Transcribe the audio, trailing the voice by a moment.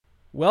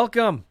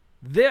Welcome.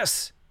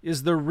 This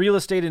is the Real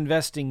Estate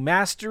Investing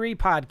Mastery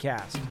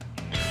Podcast.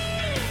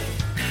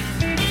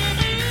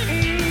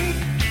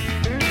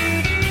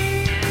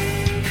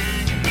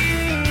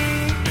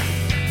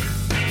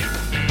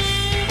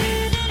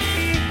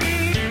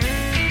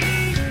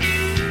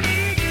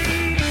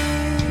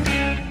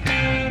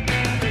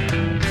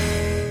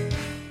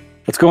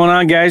 What's going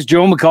on, guys?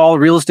 Joe McCall,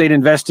 Real Estate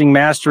Investing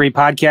Mastery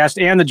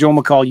Podcast and the Joe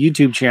McCall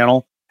YouTube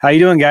channel. How you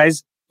doing,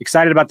 guys?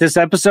 Excited about this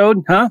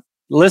episode, huh?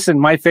 Listen,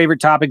 my favorite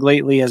topic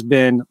lately has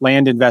been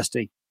land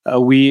investing.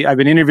 I've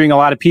been interviewing a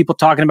lot of people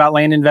talking about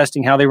land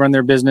investing, how they run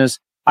their business.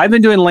 I've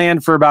been doing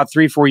land for about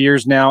 3-4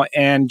 years now.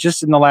 And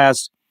just in the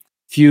last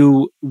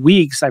few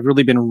weeks, I've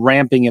really been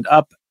ramping it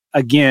up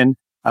again.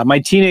 My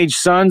teenage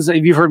sons,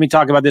 you've heard me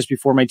talk about this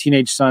before, my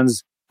teenage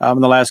sons in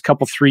the last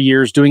 3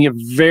 years, doing it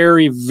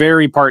very,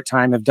 very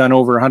part-time, have done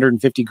over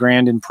 150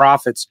 grand in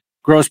profits,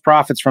 gross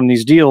profits from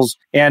these deals.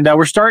 And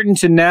we're starting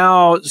to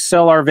now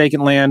sell our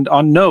vacant land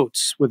on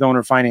notes with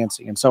owner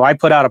financing. And so I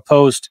put out a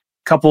post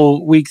a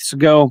couple weeks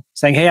ago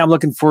saying, hey, I'm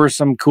looking for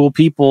some cool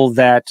people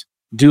that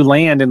do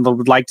land and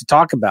would like to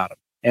talk about them.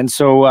 And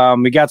so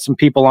we got some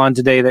people on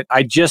today that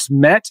I just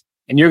met,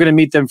 and you're going to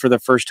meet them for the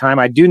first time.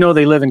 I do know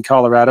they live in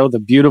Colorado, the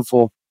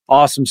beautiful,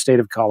 awesome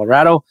state of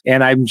Colorado.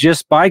 And I'm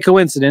just by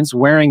coincidence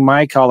wearing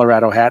my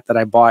Colorado hat that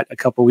I bought a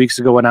couple weeks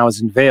ago when I was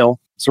in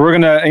Vail. So we're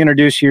going to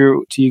introduce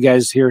you to you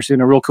guys here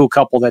soon. A real cool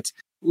couple that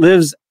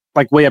lives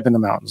like way up in the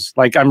mountains.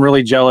 Like I'm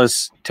really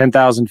jealous,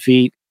 10,000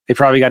 feet. They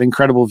probably got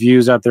incredible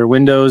views out their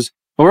windows.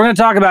 But we're going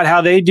to talk about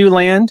how they do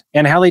land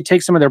and how they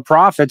take some of their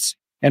profits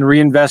and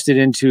reinvest it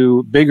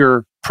into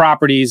bigger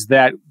properties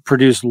that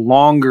produce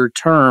longer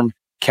term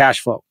cash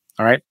flow.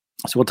 All right.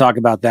 So we'll talk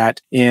about that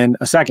in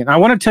a second. I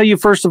want to tell you,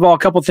 first of all, a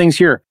couple things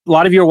here. A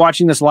lot of you are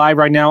watching this live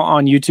right now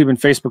on YouTube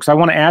and Facebook. So I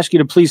want to ask you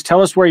to please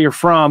tell us where you're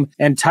from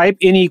and type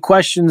any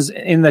questions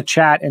in the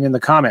chat and in the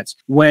comments.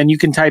 When you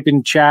can type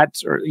in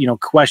chats or,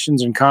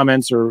 questions and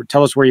comments or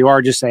tell us where you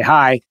are, just say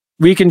hi.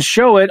 We can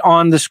show it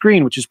on the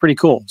screen, which is pretty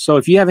cool. So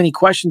if you have any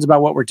questions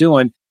about what we're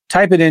doing,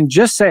 type it in,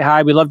 just say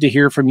hi. We'd love to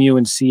hear from you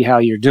and see how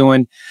you're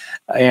doing.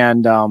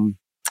 And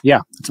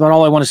that's about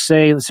all I want to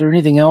say. Is there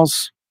anything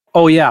else?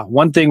 Oh yeah,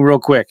 one thing real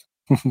quick.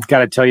 Got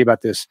to tell you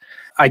about this.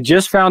 I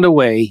just found a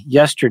way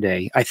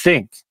yesterday, I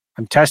think.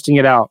 I'm testing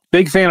it out.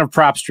 Big fan of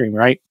PropStream,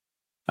 right?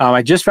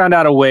 I just found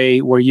out a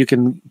way where you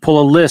can pull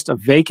a list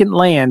of vacant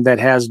land that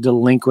has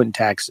delinquent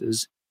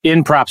taxes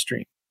in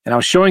PropStream. And I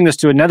was showing this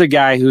to another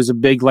guy who's a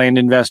big land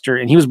investor,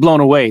 and he was blown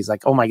away. He's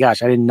like, oh my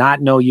gosh, I did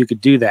not know you could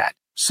do that.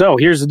 So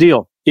here's the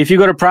deal. If you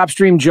go to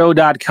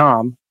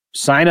PropStreamJoe.com,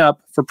 sign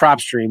up for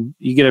PropStream.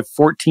 You get a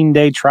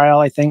 14-day trial,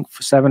 I think,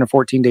 7 or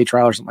 14-day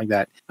trial or something like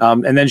that.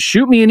 And then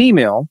shoot me an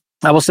email.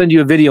 I will send you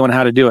a video on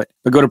how to do it.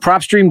 But go to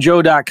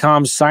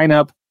PropStreamJoe.com, sign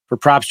up for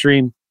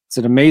PropStream. It's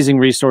an amazing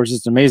resource.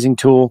 It's an amazing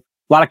tool.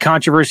 A lot of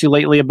controversy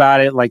lately about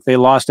it, like they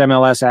lost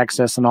MLS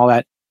access and all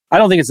that. I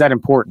don't think it's that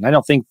important. I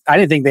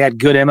didn't think they had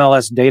good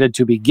MLS data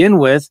to begin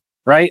with,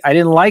 right? I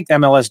didn't like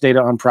MLS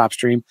data on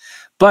PropStream,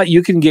 but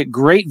you can get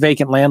great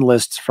vacant land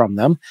lists from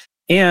them.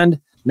 And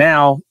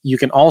now you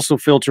can also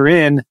filter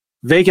in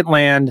vacant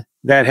land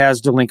that has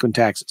delinquent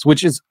taxes,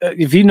 which is,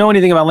 if you know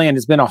anything about land,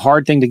 it's been a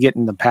hard thing to get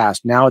in the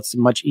past. Now it's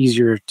much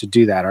easier to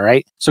do that, all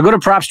right? So go to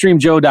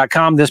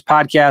PropStreamJoe.com. This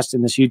podcast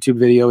and this YouTube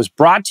video is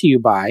brought to you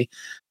by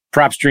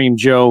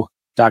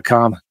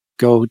PropStreamJoe.com.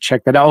 Go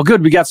check that out. Oh,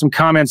 good. We got some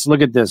comments.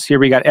 Look at this. Here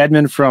we got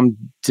Edmund from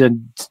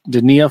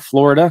Dania,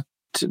 Florida.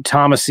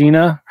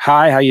 Thomasina.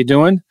 Hi, how you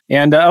doing?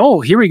 And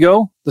here we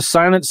go. The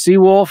Silent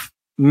Seawolf,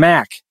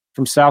 Mac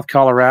from South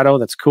Colorado.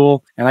 That's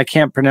cool. And I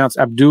can't pronounce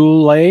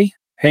Abdullah.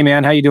 Hey,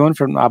 man, how you doing?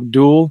 From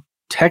Abdul,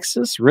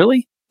 Texas?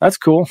 Really? That's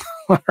cool.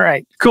 All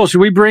right. Cool.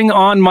 Should we bring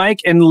on Mike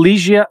and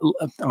Legia? Oh,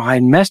 I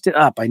messed it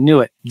up. I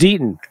knew it.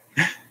 Deaton.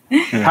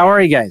 How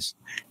are you guys?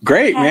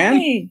 Great,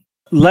 man.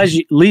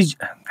 Legia.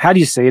 How do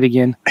you say it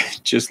again?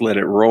 Just let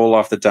it roll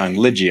off the tongue.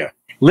 Legia.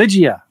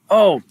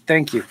 Oh,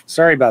 thank you.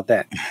 Sorry about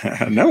that.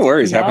 No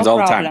worries. Happens all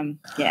the time.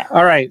 Yeah.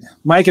 All right.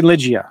 Mike and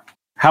Legia.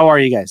 How are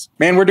you guys?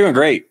 Man, we're doing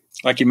great.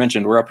 Like you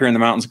mentioned, we're up here in the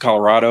mountains of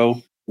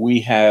Colorado.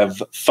 We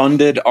have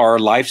funded our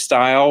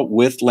lifestyle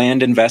with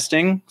land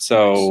investing.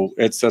 So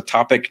It's a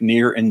topic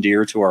near and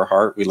dear to our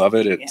heart. We love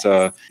it.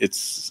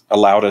 It's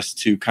allowed us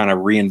to kind of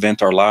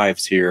reinvent our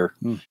lives here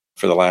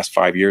for the last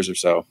 5 years or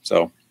so.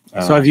 So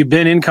have you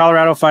been in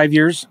Colorado 5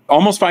 years?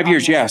 Almost 5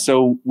 years, yeah.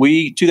 So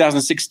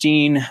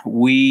 2016,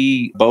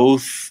 we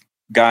both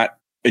got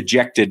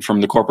ejected from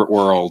the corporate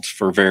world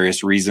for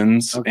various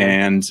reasons. Okay.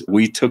 And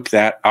we took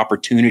that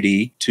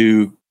opportunity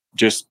to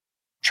just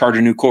chart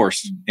a new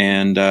course,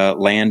 and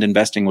land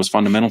investing was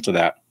fundamental to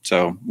that.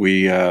 So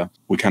we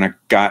kind of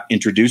got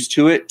introduced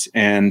to it,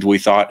 and we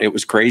thought it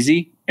was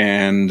crazy,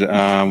 and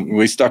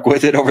we stuck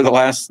with it over the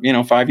last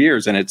 5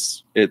 years, and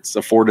it's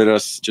afforded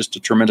us just a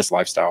tremendous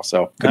lifestyle.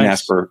 So couldn't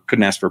ask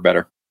for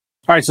better.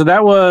 All right, so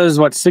that was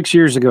 6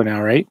 years ago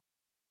now, right?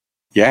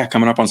 Yeah,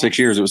 coming up on 6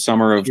 years. It was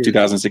summer of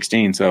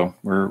 2016, so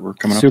we're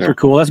coming up there. Super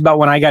cool. That's about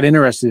when I got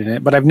interested in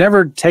it, but I've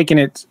never taken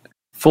it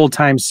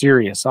full-time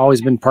serious.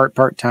 Always been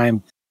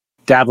part-time.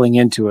 dabbling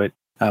into it.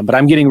 But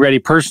I'm getting ready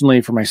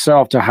personally for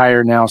myself to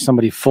hire now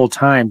somebody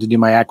full-time to do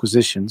my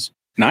acquisitions.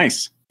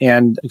 Nice.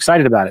 And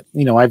excited about it.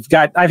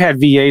 I've had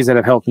VAs that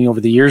have helped me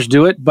over the years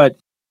do it, but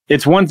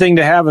it's one thing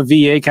to have a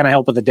VA kind of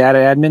help with the data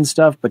admin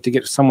stuff, but to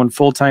get someone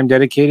full-time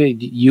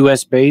dedicated,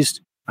 US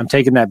based, I'm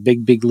taking that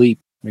big leap.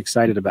 I'm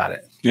excited about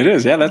it. It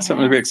is. Yeah, that's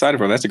something to be excited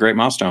for. That's a great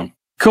milestone.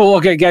 Cool.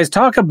 Okay, guys,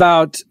 talk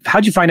about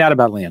how'd you find out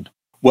about Land?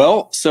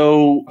 Well,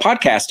 so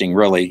podcasting,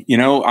 really.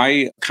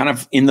 I kind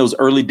of in those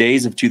early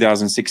days of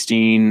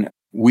 2016,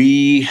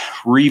 we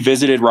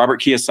revisited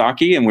Robert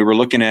Kiyosaki and we were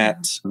looking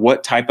at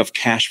what type of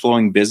cash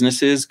flowing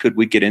businesses could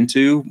we get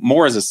into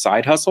more as a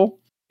side hustle.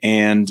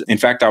 And in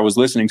fact, I was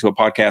listening to a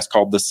podcast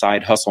called The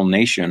Side Hustle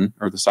Nation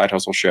or The Side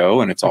Hustle Show,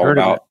 and it's all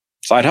about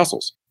side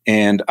hustles.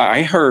 And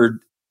I heard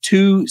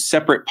 2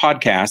 separate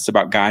podcasts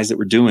about guys that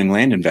were doing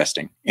land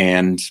investing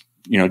and,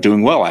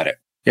 doing well at it.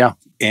 Yeah.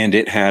 And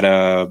it had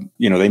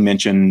they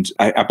mentioned,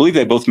 I believe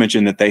they both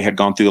mentioned that they had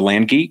gone through the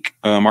Land Geek,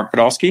 Mark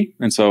Podolsky.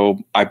 And so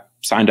I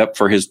signed up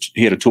for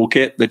he had a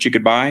toolkit that you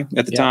could buy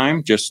at the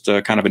time, just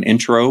kind of an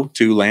intro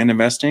to land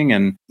investing.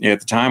 And at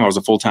the time I was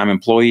a full-time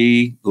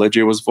employee.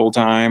 Lygia was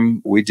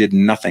full-time. We did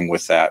nothing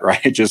with that,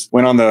 right? It just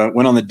went on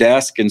the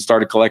desk and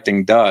started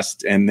collecting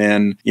dust. And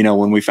then,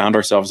 when we found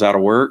ourselves out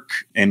of work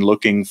and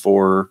looking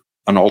for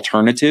an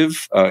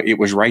alternative, it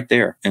was right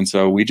there. And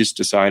so we just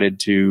decided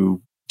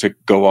to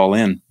go all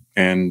in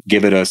and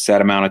give it a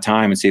set amount of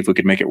time and see if we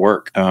could make it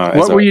work.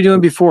 What were you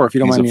doing before, if you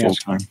don't mind me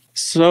asking?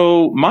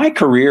 So my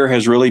career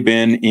has really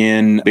been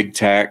in big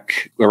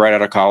tech. Right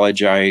out of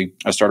college, I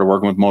started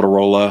working with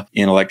Motorola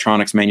in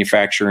electronics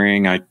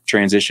manufacturing. I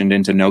transitioned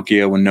into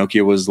Nokia when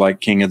Nokia was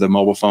like king of the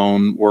mobile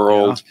phone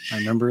world. Yeah, I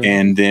remember.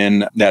 And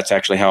then that's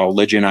actually how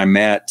Lygia and I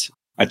met.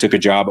 I took a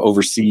job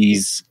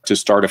overseas to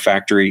start a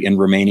factory in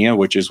Romania,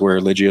 which is where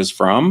Lygia is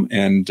from.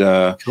 And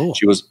cool.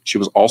 she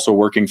was also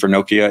working for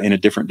Nokia in a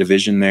different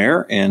division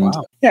there. And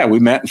we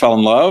met and fell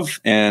in love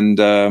and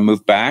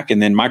moved back.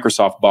 And then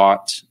Microsoft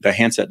bought the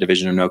handset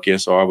division of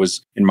Nokia. So I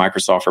was in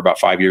Microsoft for about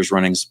 5 years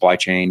running supply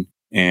chain.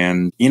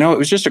 And, it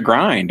was just a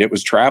grind. It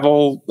was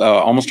travel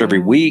almost every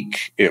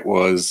week. It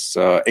was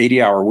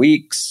 80-hour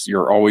weeks.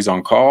 You're always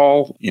on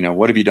call.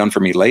 What have you done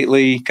for me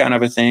lately kind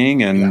of a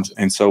thing.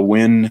 And so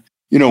when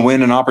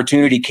an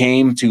opportunity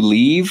came to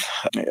leave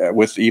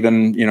with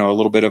even, a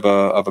little bit of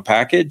a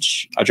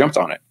package, I jumped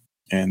on it.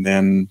 And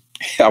then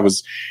I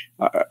was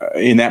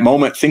in that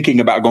moment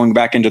thinking about going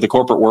back into the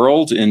corporate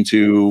world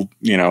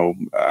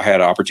I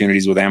had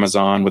opportunities with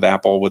Amazon, with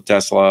Apple, with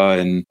Tesla,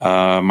 and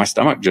my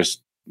stomach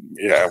just,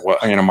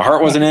 my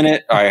heart wasn't in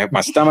it.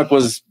 My stomach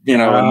was, not.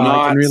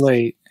 I can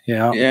relate.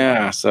 Yeah.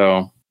 Yeah.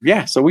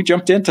 So we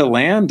jumped into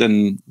land,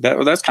 and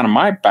that's kind of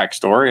my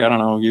backstory. I don't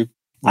know, you.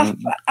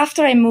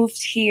 After I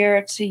moved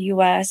here to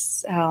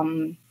US,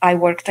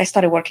 I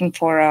started working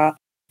for a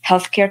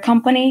healthcare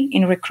company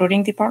in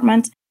recruiting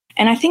department.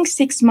 And I think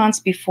 6 months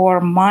before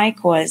Mike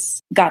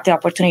got the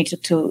opportunity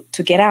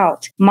to get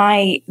out,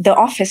 the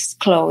office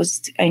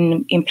closed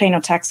in Plano,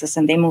 Texas,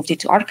 and they moved it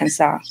to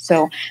Arkansas.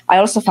 So I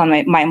also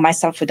found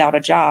myself without a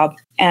job.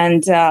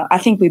 And I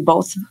think we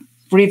both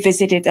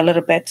revisited a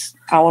little bit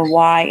our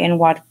why and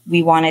what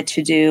we wanted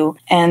to do,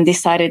 and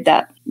decided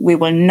that we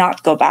will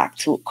not go back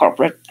to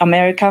corporate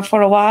America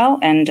for a while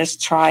and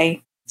just try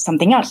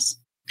something else.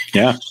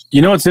 Yeah.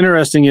 What's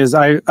interesting is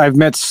I've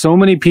met so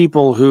many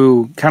people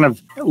who kind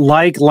of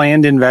like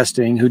land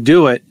investing, who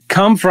do it,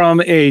 come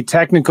from a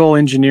technical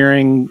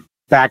engineering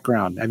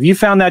background. Have you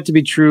found that to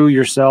be true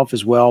yourself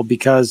as well?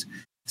 Because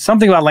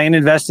something about land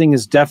investing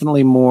is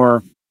definitely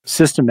more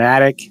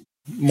systematic,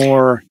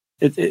 more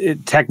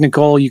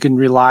technical. You can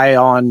rely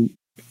on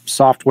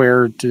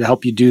software to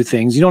help you do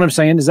things. You know what I'm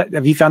saying?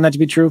 Have you found that to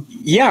be true?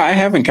 Yeah, I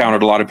have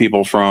encountered a lot of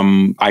people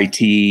from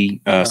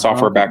IT,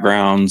 software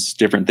backgrounds,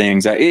 different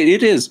things.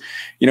 It is,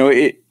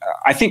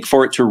 I think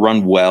for it to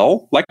run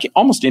well, like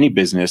almost any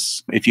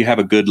business, if you have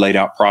a good laid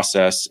out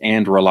process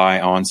and rely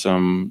on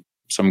some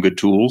good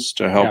tools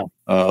to help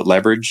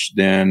leverage,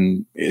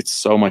 then it's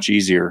so much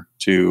easier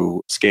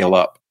to scale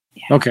up.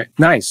 Yeah. Okay,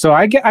 nice. So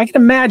I can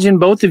imagine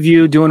both of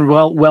you doing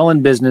well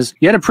in business.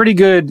 You had a pretty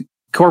good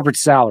corporate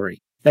salary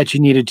that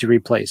you needed to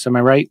replace. Am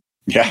I right?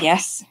 Yeah.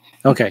 Yes.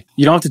 Okay.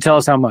 You don't have to tell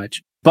us how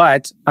much,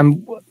 but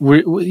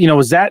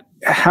was that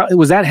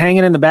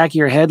hanging in the back of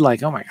your head?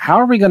 Like, oh my, how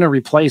are we going to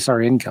replace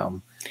our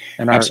income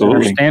and our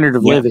standard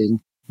of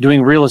living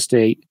doing real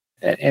estate?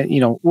 And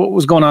what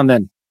was going on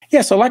then?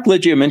 Yeah. So like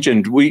Lygia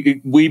mentioned,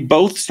 we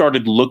both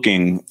started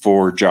looking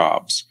for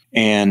jobs,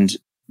 and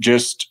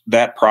just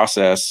that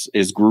process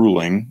is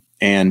grueling.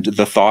 And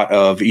the thought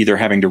of either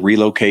having to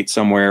relocate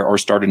somewhere or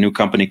start a new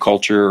company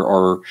culture,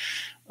 or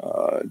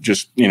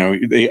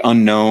the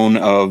unknown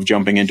of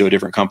jumping into a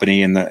different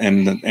company and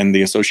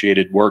the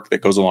associated work that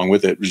goes along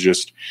with it was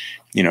just,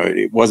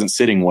 it wasn't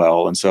sitting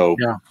well. And so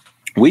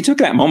we took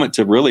that moment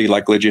to really,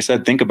 like Lygia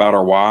said, think about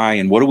our why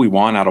and what do we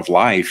want out of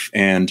life,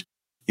 and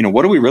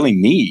what do we really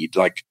need?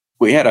 Like,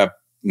 we had a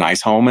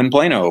nice home in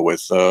Plano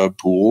with a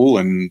pool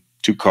and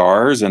 2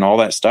 cars and all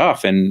that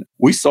stuff. And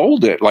we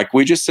sold it. Like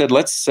we just said,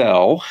 let's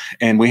sell.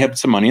 And we had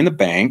some money in the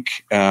bank,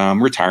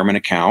 retirement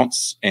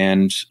accounts.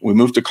 And we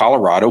moved to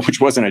Colorado,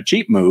 which wasn't a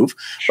cheap move,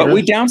 but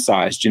we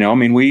downsized. I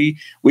mean, we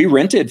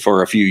rented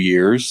for a few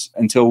years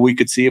until we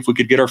could see if we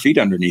could get our feet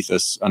underneath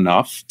us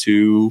enough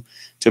to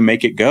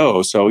make it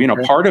go. So,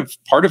 part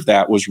of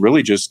that was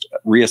really just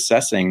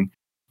reassessing,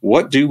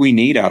 what do we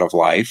need out of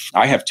life?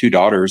 I have 2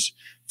 daughters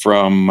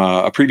from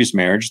a previous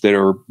marriage that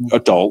are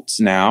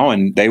adults now,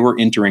 and they were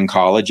entering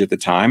college at the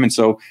time. And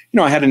so,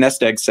 I had a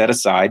nest egg set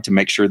aside to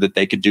make sure that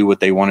they could do what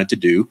they wanted to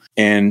do.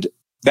 And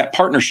that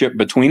partnership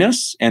between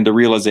us and the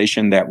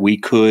realization that we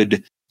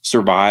could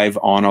survive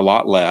on a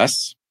lot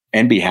less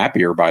and be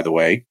happier, by the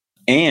way,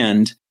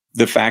 and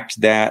the fact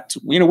that,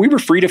 we were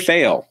free to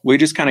fail. We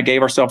just kind of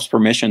gave ourselves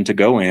permission to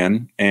go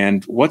in,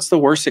 and what's the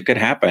worst that could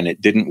happen? It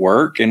didn't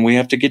work and we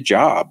have to get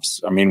jobs.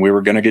 I mean, we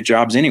were going to get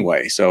jobs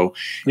anyway. So,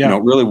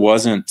 it really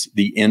wasn't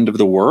the end of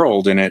the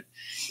world, and it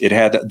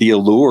had the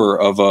allure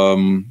of,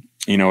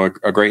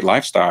 a great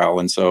lifestyle.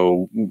 And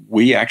so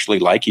we actually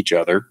like each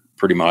other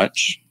pretty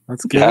much.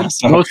 That's good. Yeah,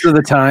 so, most of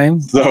the time.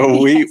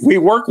 So we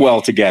work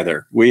well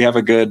together. We have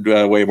a good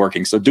way of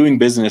working. So doing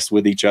business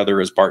with each other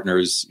as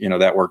partners,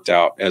 that worked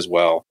out as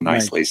well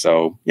nicely. Right.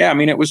 So yeah, I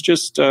mean, it was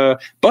just,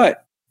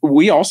 but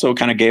we also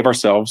kind of gave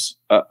ourselves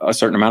a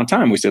certain amount of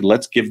time. We said,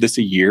 let's give this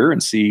a year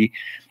and see,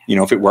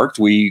 if it worked.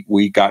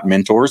 We got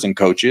mentors and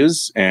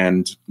coaches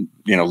and,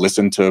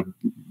 listened to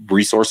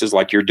resources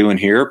like you're doing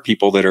here,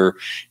 people that are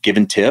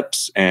giving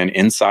tips and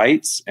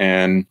insights.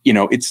 And,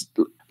 it's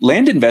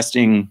land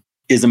investing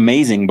is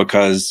amazing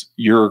because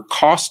your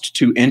cost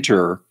to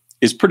enter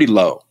is pretty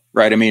low,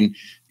 right? I mean,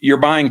 you're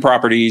buying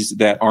properties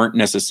that aren't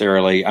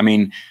necessarily,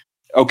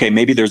 okay,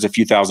 maybe there's a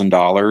few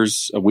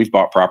 $1,000s. We've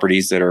bought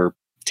properties that are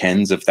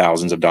tens of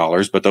thousands of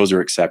dollars, but those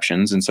are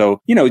exceptions. And so,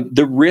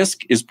 the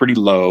risk is pretty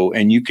low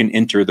and you can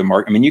enter the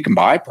market. You can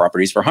buy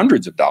properties for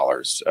hundreds of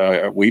dollars.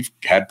 We've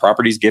had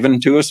properties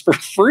given to us for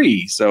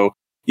free. So,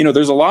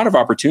 there's a lot of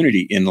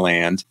opportunity in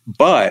land,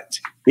 but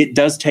it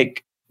does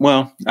take,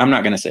 I'm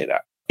not going to say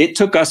that. It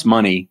took us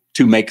money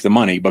to make the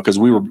money because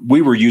we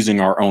were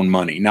using our own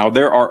money. Now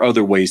there are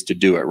other ways to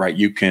do it, right?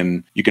 You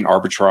can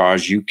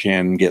arbitrage, you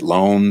can get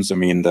loans.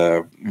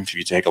 If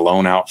you take a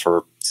loan out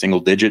for single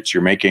digits,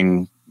 you're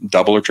making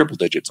double or triple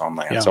digits on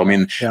land. Yeah. So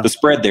the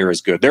spread there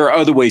is good. There are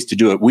other ways to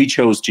do it. We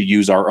chose to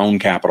use our own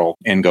capital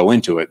and go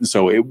into it. And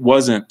so it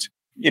wasn't,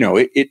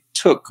 it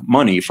took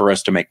money for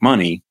us to make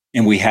money,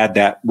 and we had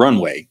that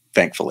runway,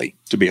 thankfully,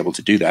 to be able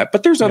to do that.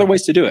 But there's other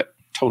ways to do it.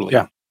 Totally.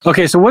 Yeah.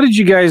 Okay. So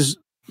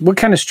what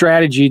kind of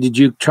strategy did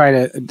you try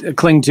to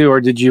cling to, or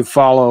did you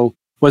follow?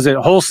 Was it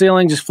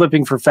wholesaling, just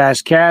flipping for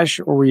fast cash,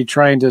 or were you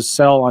trying to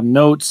sell on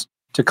notes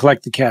to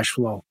collect the cash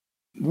flow?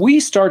 We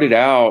started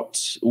out,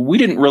 we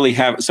didn't really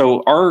have,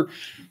 so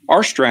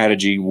our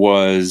strategy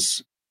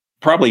was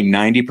probably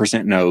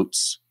 90%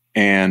 notes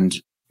and,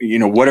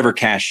 whatever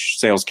cash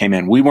sales came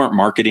in. We weren't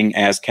marketing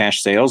as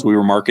cash sales. We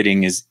were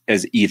marketing as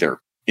either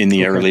in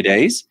the early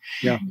days.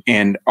 Yeah.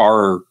 And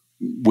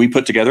we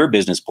put together a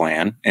business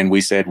plan and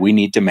we said, we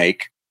need to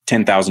make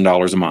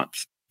 $10,000 a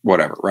month,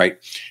 whatever, right?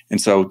 And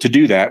so to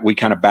do that, we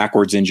kind of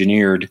backwards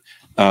engineered,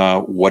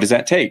 what does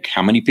that take?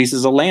 How many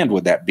pieces of land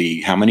would that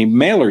be? How many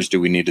mailers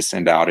do we need to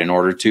send out in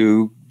order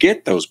to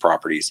get those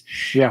properties?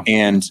 Yeah.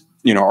 And,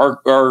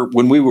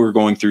 when we were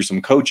going through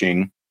some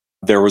coaching,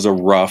 there was a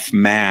rough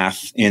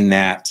math in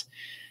that,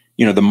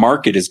 the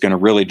market is going to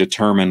really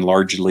determine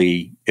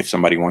largely if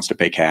somebody wants to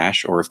pay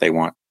cash or if they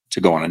want to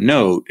go on a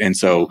note. And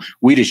so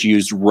we just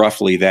used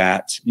roughly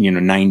that,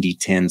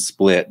 90-10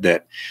 split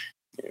that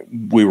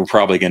we were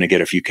probably going to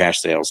get a few cash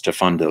sales to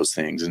fund those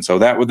things. And so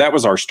that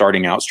was our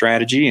starting out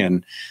strategy.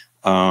 And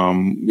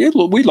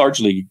we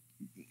largely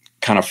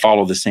kind of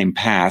follow the same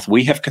path.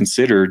 We have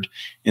considered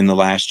in the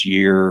last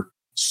year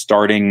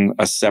starting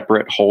a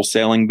separate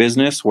wholesaling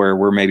business where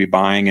we're maybe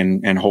buying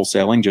and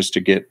wholesaling just to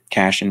get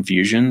cash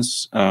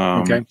infusions.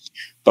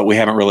 But we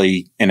haven't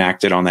really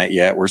enacted on that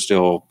yet. We're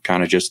still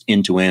kind of just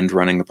end to end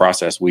running the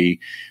process. We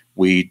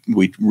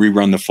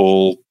rerun the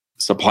full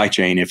supply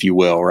chain, if you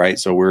will, right?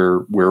 So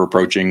we're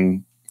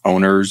approaching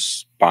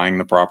owners, buying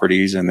the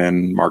properties, and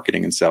then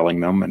marketing and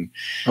selling them. And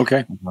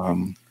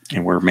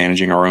and we're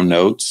managing our own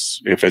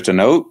notes if it's a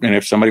note, and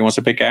if somebody wants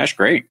to pay cash,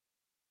 great.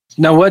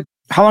 Now,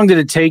 how long did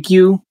it take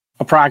you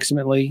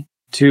approximately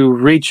to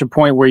reach a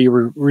point where you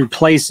were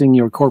replacing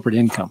your corporate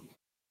income?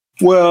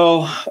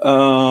 Well,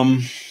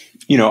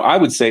 I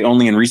would say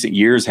only in recent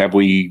years have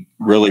we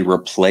really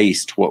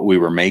replaced what we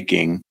were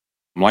making.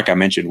 Like I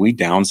mentioned, we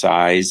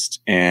downsized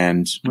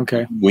and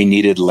we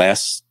needed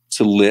less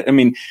to live.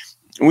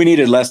 We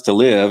needed less to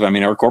live.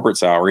 Our corporate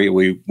salary,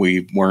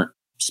 we weren't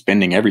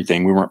spending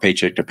everything. We weren't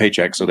paycheck to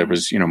paycheck. So there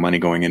was, money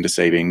going into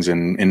savings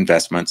and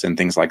investments and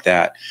things like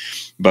that.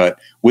 But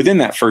within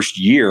that first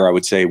year, I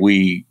would say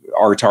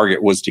our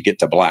target was to get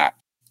to black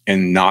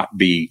and not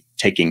be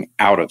taking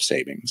out of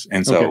savings.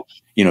 And so,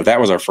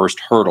 that was our first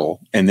hurdle.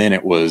 And then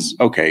it was,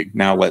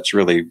 now let's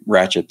really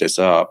ratchet this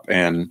up.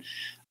 And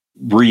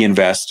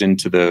reinvest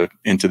into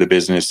the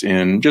business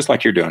in just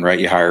like you're doing, right?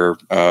 You hire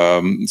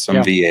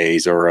some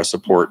VAs or a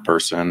support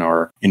person,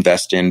 or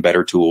invest in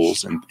better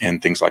tools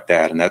and things like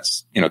that. And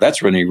that's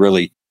when you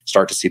really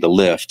start to see the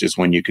lift, is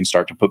when you can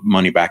start to put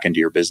money back into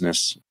your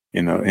business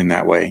in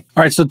that way.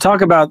 All right. So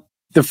talk about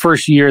the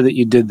first year that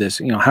you did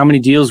this. How many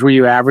deals were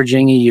you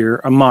averaging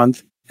a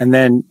month? And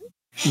then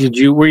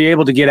were you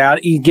able to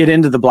get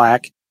into the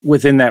black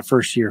within that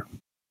first year?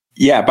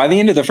 Yeah, by the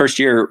end of the first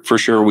year, for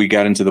sure, we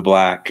got into the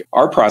black.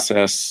 Our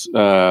process,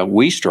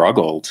 we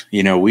struggled.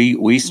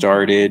 We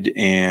started,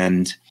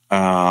 and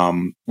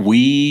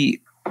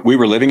we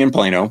were living in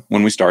Plano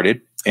when we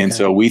started. And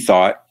so we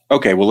thought,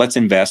 okay, well, let's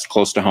invest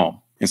close to home.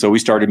 And so we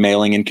started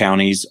mailing in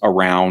counties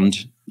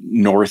around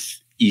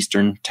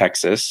northeastern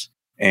Texas.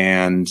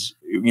 And,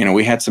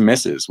 we had some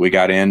misses. We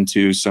got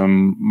into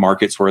some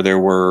markets where there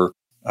were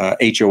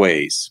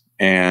HOAs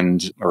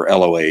or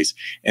LOAs,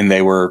 and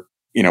they were,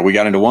 we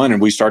got into one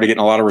and we started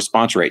getting a lot of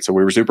response rate. So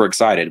we were super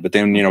excited, but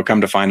then,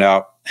 come to find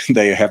out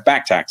they have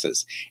back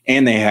taxes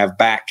and they have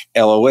back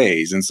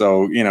LOAs. And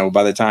so,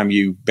 by the time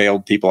you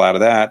bailed people out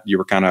of that, you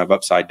were kind of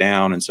upside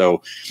down. And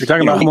so you're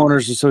talking about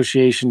homeowners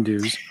association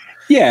dues.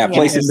 Yeah.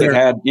 Places that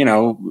had,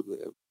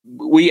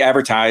 we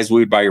advertised,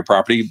 we would buy your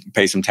property,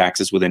 pay some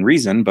taxes within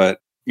reason, but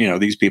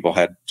these people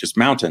had just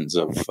mountains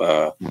of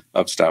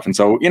stuff. And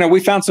so, we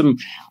found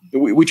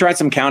we tried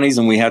some counties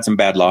and we had some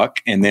bad luck.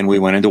 And then we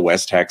went into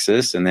West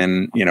Texas. And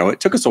then, it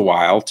took us a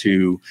while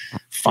to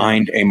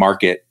find a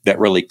market that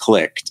really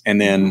clicked.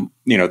 And then,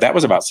 that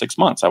was about 6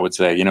 months, I would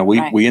say.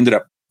 We ended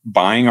up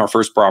buying our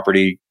first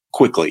property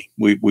quickly.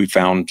 We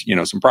found,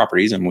 some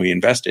properties and we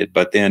invested.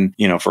 But then,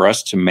 for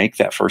us to make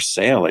that first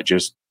sale, it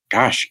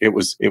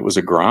was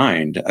a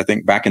grind. I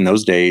think back in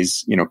those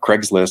days,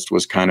 Craigslist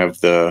was kind of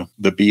the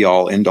be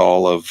all end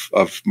all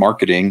of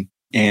marketing,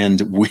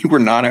 and we were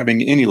not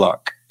having any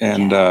luck.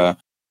 And, but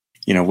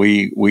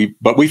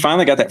we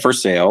finally got that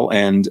first sale.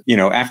 And,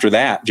 after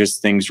that,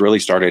 just things really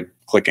started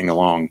clicking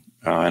along.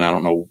 And I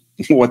don't know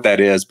what that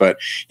is, but,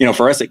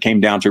 for us, it came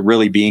down to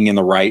really being in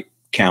the right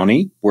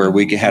county where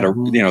we had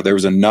there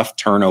was enough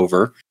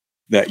turnover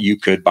that you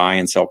could buy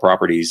and sell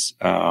properties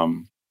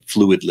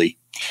fluidly.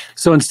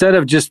 So instead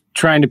of just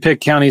trying to pick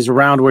counties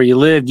around where you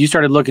lived, you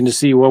started looking to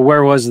see, well,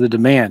 where was the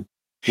demand?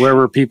 Where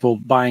were people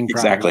buying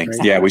property? Exactly.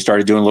 Right? Yeah, we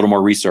started doing a little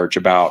more research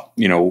about,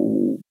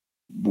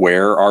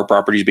 where are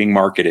properties being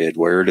marketed?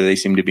 Where do they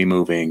seem to be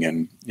moving?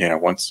 And,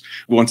 once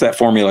that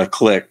formula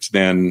clicked,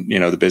 then,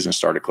 the business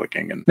started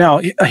clicking. And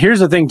now, here's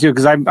the thing, too,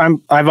 because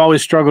I've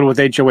always struggled with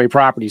HOA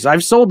properties.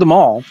 I've sold them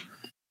all,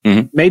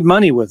 made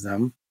money with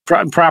them,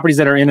 properties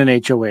that are in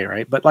an HOA,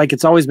 right? But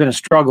it's always been a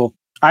struggle.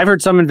 I've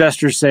heard some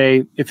investors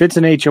say if it's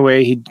an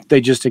HOA,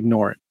 they just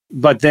ignore it.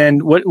 But then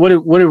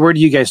where do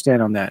you guys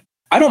stand on that?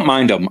 I don't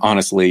mind them,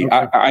 honestly.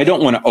 Okay. I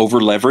don't want to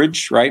over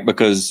leverage, right?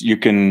 Because you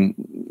can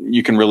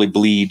really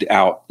bleed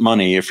out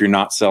money if you're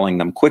not selling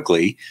them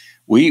quickly.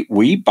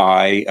 We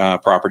buy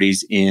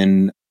properties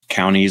in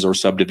counties or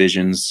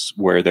subdivisions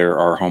where there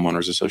are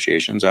homeowners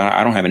associations.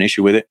 I don't have an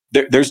issue with it.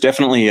 There's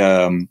definitely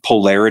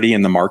polarity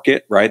in the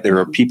market, right? There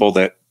are people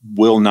that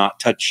will not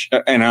touch,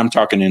 and I'm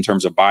talking in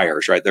terms of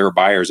buyers, right? There are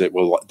buyers that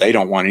they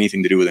don't want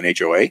anything to do with an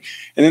HOA.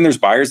 And then there's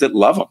buyers that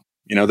love them.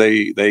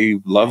 They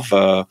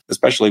love,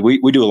 especially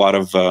we do a lot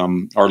of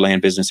our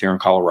land business here in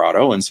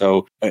Colorado. And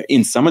so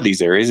in some of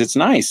these areas, it's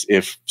nice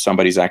if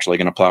somebody's actually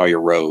going to plow your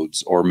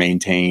roads or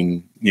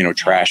maintain,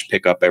 trash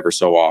pickup ever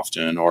so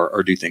often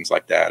or do things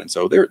like that. And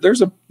so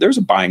there's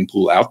a buying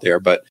pool out there.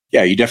 But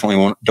yeah, you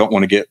definitely don't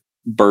want to get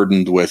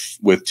burdened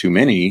with too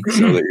many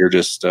so that you're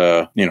just,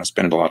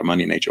 spending a lot of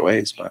money in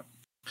HOAs. But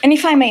and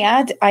if I may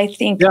add, I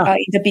think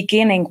in the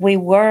beginning, we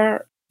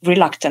were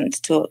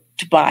reluctant to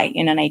buy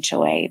in an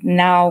HOA.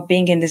 Now,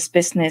 being in this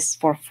business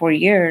for 4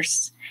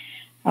 years,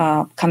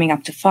 coming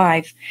up to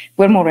 5,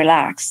 we're more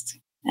relaxed,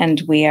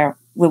 and we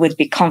would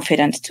be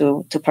confident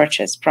to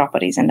purchase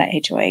properties in that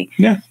HOA.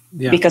 Yeah.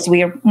 Because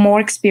we are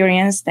more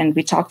experienced and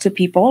we talk to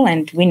people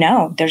and we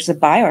know there's a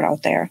buyer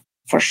out there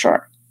for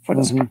sure for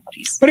those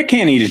properties. But it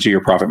can eat into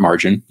your profit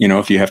margin,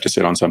 if you have to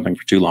sit on something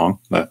for too long.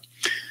 But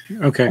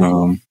okay.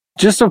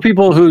 Just so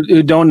people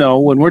who don't know,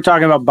 when we're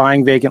talking about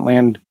buying vacant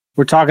land,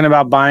 we're talking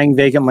about buying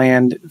vacant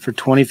land for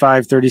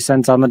 25, 30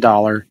 cents on the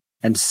dollar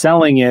and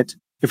selling it.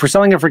 If we're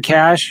selling it for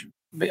cash,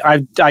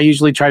 I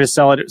usually try to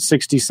sell it at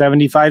 60,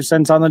 75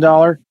 cents on the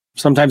dollar,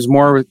 sometimes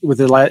more in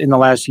the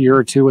last year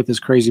or two with this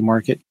crazy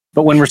market.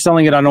 But when we're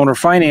selling it on owner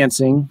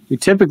financing, we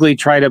typically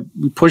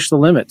we push the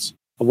limits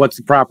of what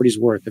the property's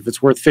worth. If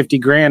it's worth 50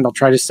 grand, I'll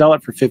try to sell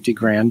it for 50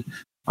 grand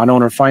on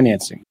owner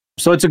financing.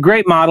 So it's a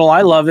great model.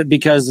 I love it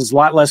because there's a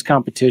lot less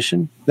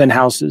competition than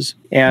houses,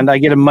 and I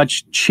get a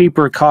much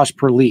cheaper cost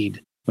per lead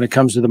when it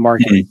comes to the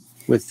market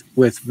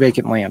with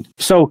vacant land.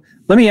 So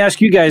let me ask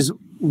you guys,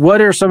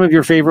 what are some of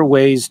your favorite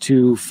ways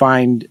to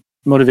find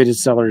motivated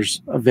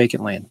sellers of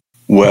vacant land?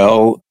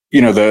 Well,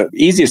 the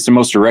easiest and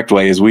most direct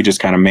way is we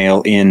just kind of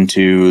mail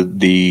into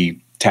the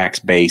tax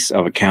base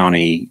of a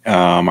county.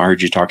 I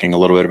heard you talking a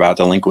little bit about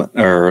delinquent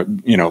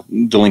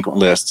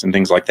lists and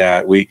things like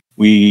that.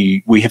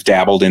 We have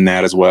dabbled in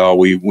that as well.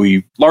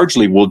 We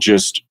largely will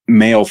just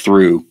mail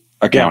through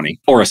a county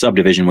or a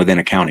subdivision within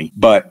a county.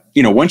 But,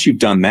 once you've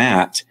done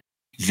that,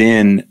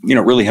 then, it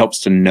really helps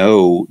to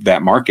know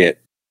that market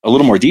a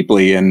little more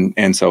deeply.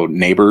 And so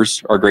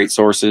neighbors are great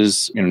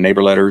sources,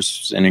 neighbor letters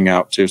sending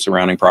out to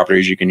surrounding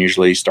properties. You can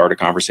usually start a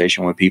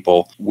conversation with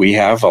people. We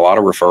have a lot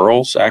of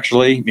referrals,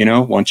 actually,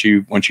 once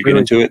you get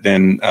into it,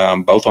 then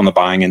both on the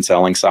buying and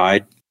selling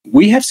side.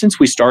 We have,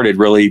 since we started,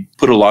 really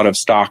put a lot of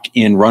stock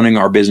in running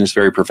our business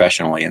very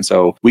professionally. And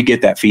so we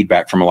get that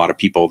feedback from a lot of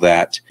people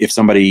that if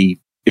somebody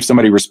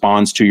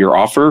responds to your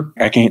offer,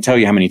 I can't tell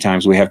you how many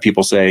times we have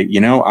people say,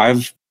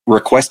 I've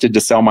requested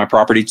to sell my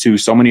property to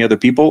so many other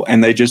people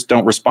and they just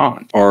don't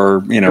respond,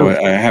 or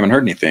I haven't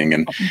heard anything.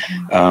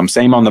 And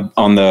same on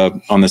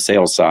the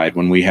sales side.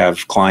 When we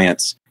have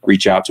clients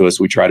reach out to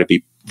us, we try to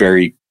be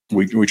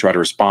we try to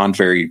respond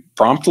very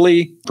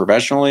promptly,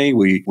 professionally.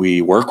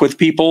 We work with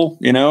people,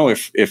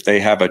 if they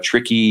have a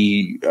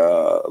tricky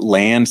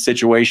land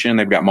situation,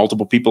 they've got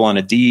multiple people on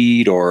a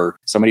deed, or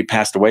somebody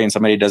passed away and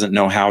somebody doesn't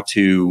know how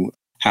to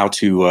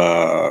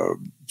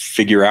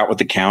figure out with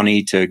the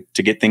county to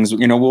get things,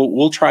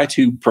 we'll try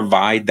to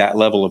provide that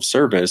level of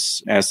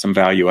service as some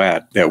value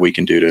add that we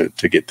can do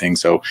to get things.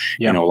 So,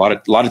 a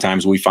lot of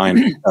times we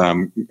find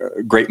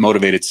great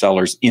motivated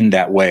sellers in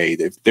that way.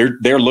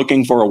 They're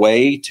looking for a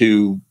way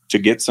to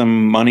get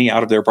some money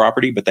out of their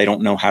property, but they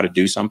don't know how to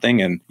do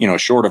something. And,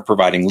 short of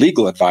providing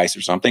legal advice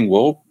or something,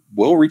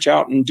 we'll reach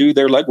out and do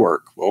their legwork.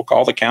 We'll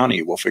call the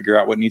county. We'll figure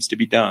out what needs to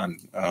be done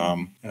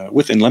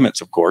within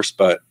limits, of course,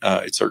 but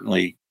it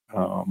certainly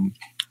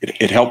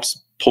it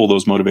helps pull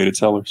those motivated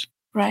sellers.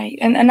 Right.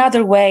 And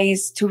another way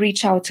is to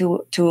reach out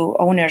to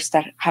owners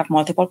that have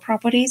multiple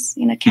properties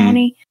in a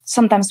county.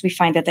 Sometimes we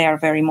find that they are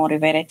very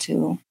motivated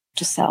to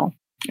sell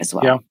as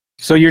well. Yeah.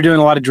 So you're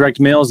doing a lot of direct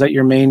mail. Is that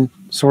your main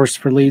source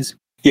for leads?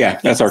 Yeah,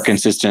 that's our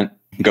consistent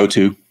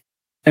go-to.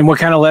 And what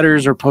kind of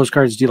letters or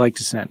postcards do you like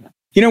to send?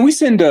 We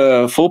send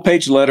a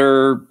full-page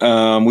letter.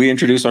 We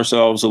introduce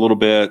ourselves a little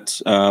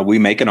bit. We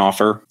make an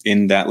offer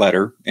in that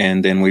letter,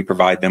 and then we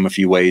provide them a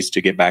few ways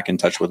to get back in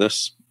touch with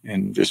us,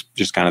 and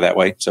just kind of that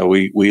way. So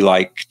we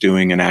like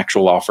doing an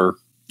actual offer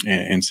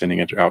and sending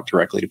it out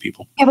directly to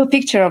people. I have a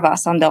picture of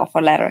us on the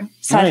offer letter.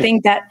 So right. I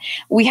think that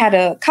we had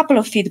a couple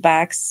of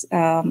feedbacks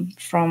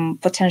from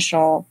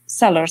potential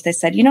sellers. They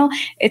said,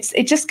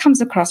 it just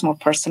comes across more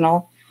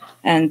personal,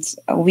 and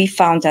we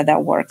found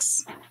that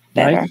works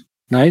better.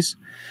 Nice.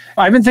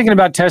 I've been thinking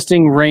about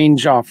testing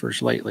range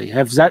offers lately.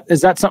 Is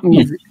that something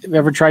you've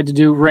ever tried to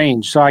do?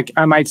 Range. So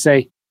I might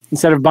say,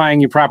 instead of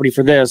buying your property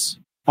for this,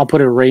 I'll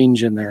put a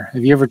range in there.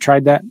 Have you ever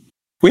tried that?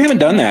 We haven't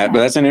done that, but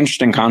that's an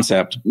interesting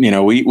concept.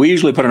 We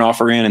usually put an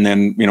offer in, and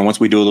then,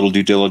 once we do a little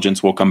due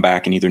diligence, we'll come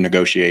back and either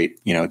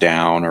negotiate,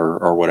 down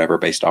or whatever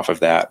based off of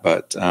that.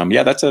 But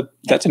that's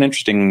an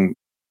interesting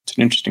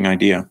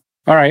idea.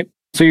 All right.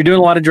 So you're doing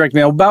a lot of direct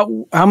mail. About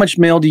how much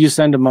mail do you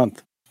send a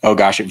month? Oh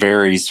gosh, it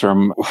varies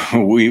from,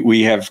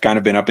 we have kind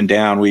of been up and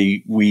down.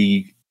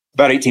 We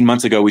about 18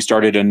 months ago, we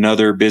started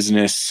another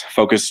business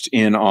focused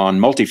in on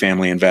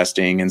multifamily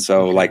investing. And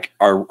so like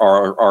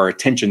our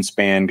attention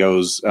span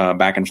goes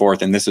back and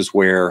forth. And this is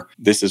where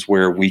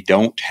we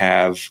don't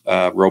have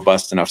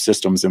robust enough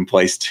systems in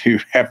place to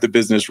have the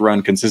business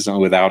run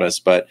consistently without us.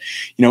 But,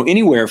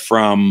 anywhere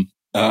from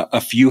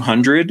a few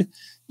hundred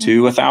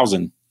to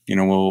 1,000.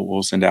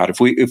 We'll send out.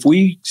 If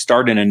we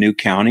start in a new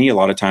county, a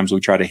lot of times we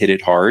try to hit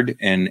it hard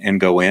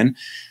and go in,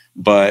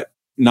 but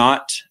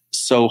not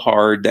so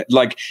hard that,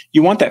 like,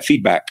 you want that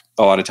feedback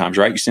a lot of times,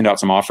 right? You send out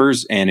some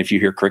offers, and if you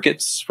hear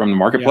crickets from the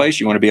marketplace,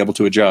 you want to be able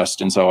to adjust.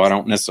 And so I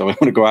don't necessarily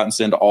want to go out and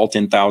send all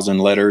 10,000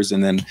 letters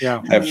and then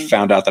have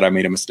found out that I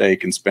made a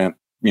mistake and spent,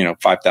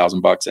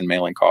 $5,000 in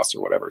mailing costs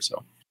or whatever.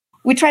 So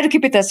we try to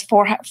keep it as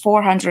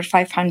 400,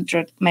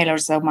 500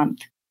 mailers a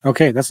month.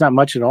 Okay. That's not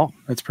much at all.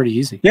 That's pretty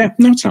easy. Yeah,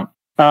 no, it's not.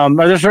 Are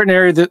there certain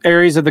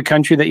areas of the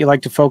country that you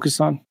like to focus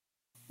on?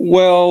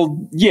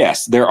 Well,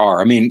 yes, there are.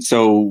 I mean,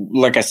 so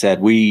like I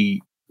said,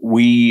 we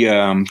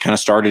kind of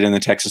started in the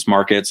Texas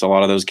markets, a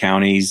lot of those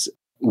counties.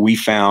 We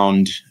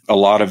found a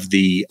lot of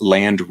the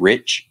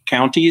land-rich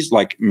counties,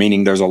 like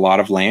meaning there's a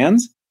lot of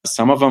lands.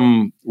 Some of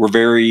them were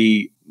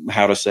very,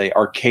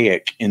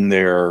 archaic in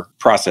their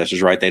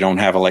processes, right? They don't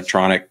have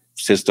electronic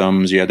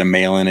systems. You had to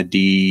mail in a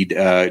deed.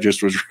 It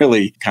just was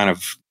really kind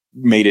of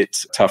made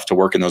it tough to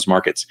work in those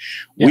markets.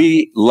 Yeah.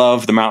 We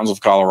love the mountains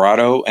of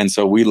Colorado. And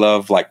so we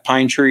love like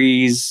pine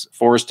trees,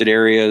 forested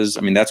areas.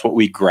 I mean, that's what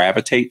we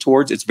gravitate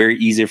towards. It's very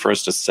easy for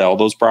us to sell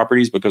those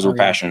properties because we're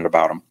passionate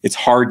about them. It's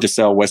hard to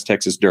sell West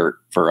Texas dirt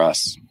for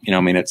us.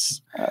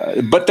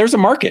 But there's a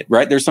market,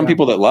 right? There's some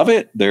people that love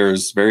it.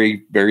 There's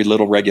very, very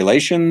little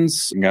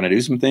regulations. You got to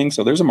do some things.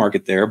 So there's a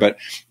market there, but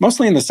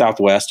mostly in the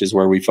Southwest is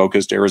where we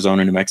focused: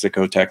 Arizona, New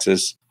Mexico,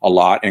 Texas, a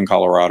lot in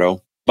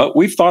Colorado. But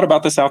we've thought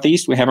about the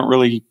Southeast. We haven't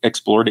really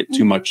explored it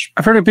too much.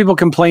 I've heard of people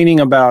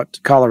complaining about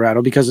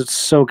Colorado because it's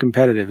so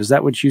competitive. Is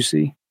that what you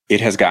see?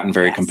 It has gotten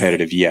very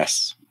competitive.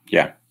 Yes.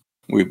 Yeah.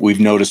 we've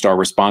noticed our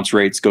response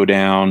rates go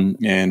down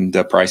and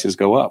prices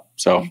go up.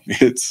 So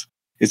it's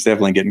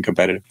definitely getting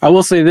competitive. I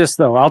will say this,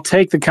 though. I'll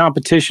take the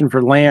competition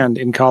for land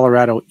in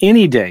Colorado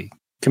any day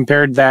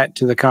compared that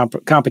to the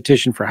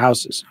competition for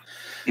houses.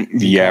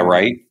 Yeah,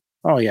 right.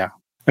 Oh, yeah.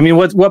 I mean,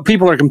 what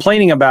people are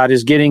complaining about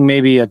is getting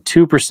maybe a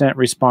 2%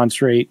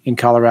 response rate in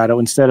Colorado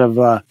instead of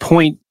a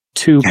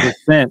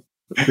 0.2%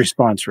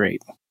 response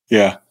rate.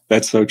 Yeah,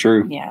 that's so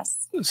true.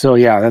 Yes. So,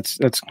 yeah, that's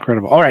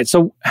incredible. All right.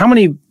 So how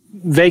many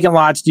vacant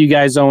lots do you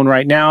guys own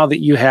right now that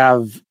you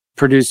have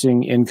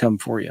producing income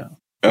for you?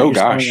 Oh,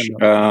 gosh.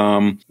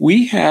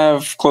 We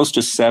have close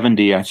to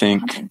 70, I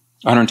think,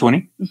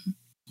 120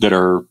 that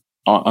are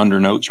under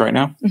notes right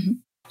now. Mm-hmm.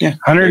 Yeah.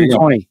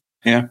 120.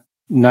 Yeah.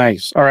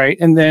 Nice. All right.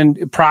 And then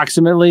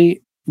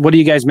approximately, what are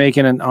you guys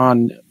making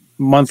on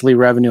monthly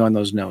revenue on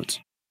those notes?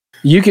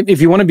 You can,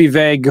 if you want to be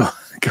vague, go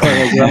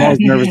ahead. I'm always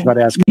nervous about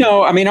asking.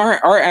 No, I mean,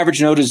 our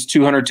average note is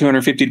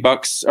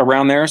 $200-$250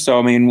 around there. So,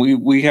 I mean,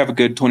 we have a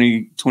good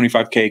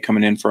 25K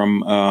coming in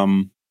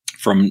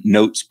from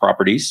notes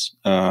properties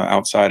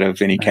outside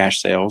of any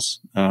cash sales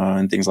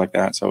and things like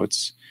that. So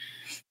it's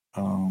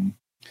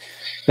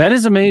that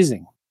is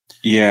amazing.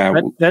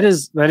 Yeah, that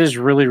is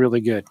really,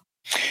 really good.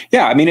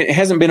 Yeah, I mean, it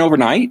hasn't been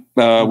overnight.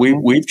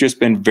 We've just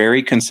been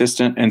very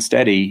consistent and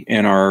steady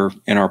in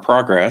our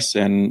progress,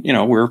 and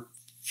we're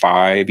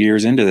 5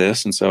 years into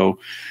this, and so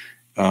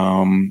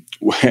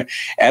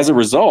as a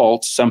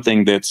result,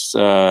 something that's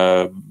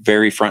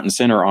very front and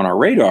center on our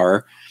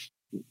radar.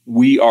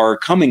 We are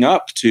coming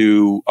up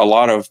to a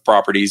lot of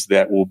properties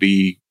that will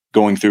be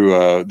going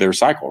through their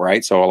cycle,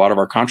 right? So a lot of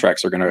our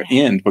contracts are going to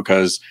end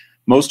because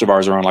most of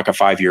ours are on like a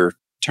 5-year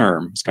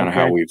term. It's kind of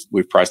how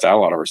we've priced out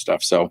a lot of our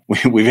stuff. So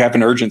we have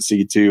an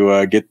urgency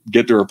to get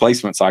the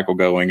replacement cycle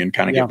going and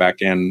kind of get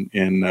back in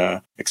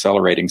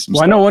accelerating some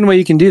stuff. I know one way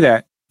you can do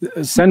that.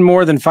 Send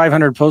more than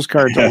 500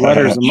 postcards or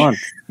letters a month.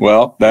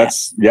 Well,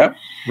 that's,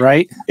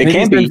 right? It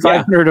can be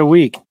 500 a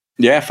week.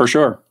 Yeah, for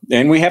sure.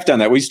 And we have done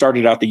that. We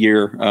started out the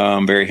year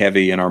very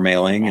heavy in our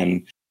mailing,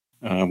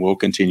 and we'll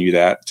continue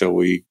that till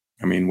we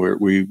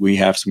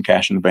have some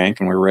cash in the bank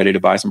and we're ready to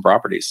buy some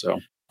properties. So,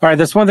 all right,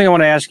 that's one thing I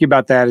want to ask you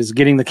about. That is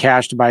getting the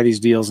cash to buy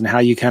these deals and how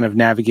you kind of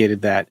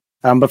navigated that.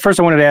 But first,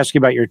 I wanted to ask you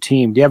about your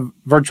team. Do you have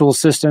virtual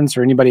assistants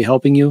or anybody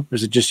helping you, or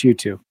is it just you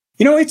two?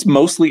 It's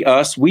mostly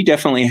us. We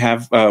definitely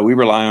have. We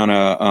rely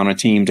on a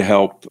team to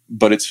help,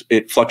 but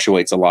it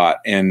fluctuates a lot,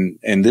 and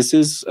this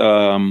is.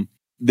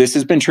 This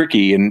has been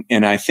tricky,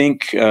 and I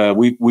think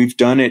we've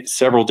done it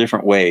several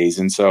different ways.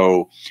 And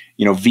so,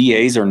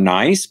 VAs are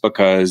nice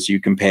because you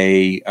can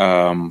pay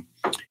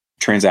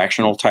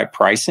transactional type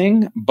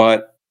pricing,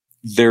 but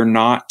they're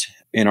not,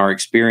 in our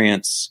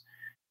experience.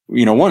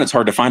 One, it's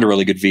hard to find a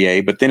really good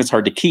VA, but then it's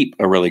hard to keep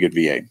a really good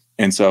VA,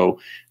 and so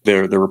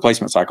the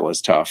replacement cycle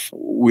is tough.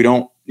 We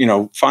don't,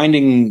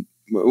 finding.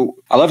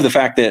 I love the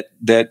fact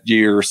that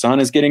your son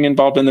is getting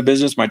involved in the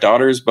business. My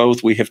daughters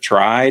both, we have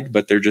tried,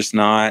 but they're just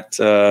not,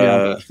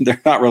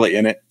 they're not really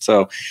in it.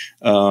 So,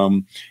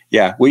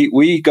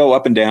 we go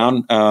up and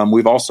down.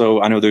 We've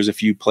also, I know there's a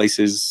few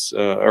places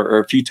or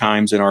a few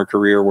times in our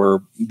career where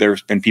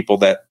there's been people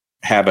that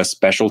have a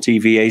specialty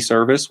VA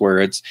service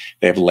where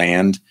they have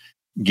land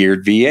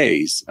geared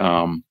VAs.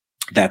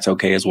 That's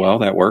okay as well.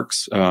 That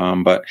works.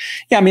 But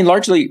yeah, I mean,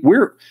 largely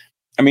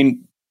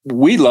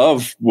we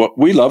love what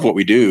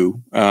we do,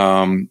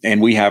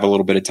 and we have a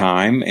little bit of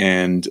time,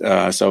 and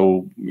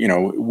so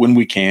when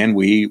we can,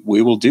 we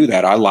will do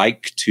that. I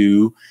like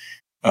to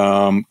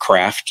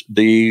craft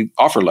the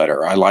offer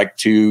letter. I like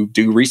to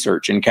do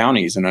research in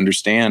counties and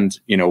understand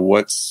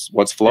what's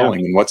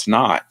flowing and what's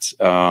not.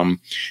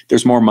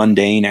 There's more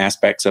mundane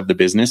aspects of the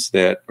business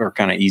that are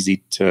kind of easy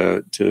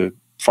to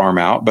farm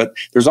out, but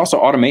there's also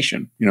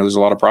automation. There's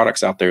a lot of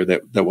products out there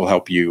that will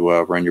help you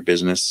run your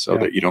business so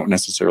that you don't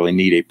necessarily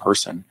need a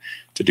person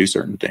to do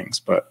certain things.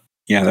 But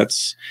yeah,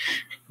 that's,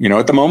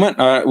 at the moment,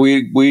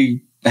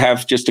 we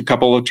have just a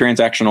couple of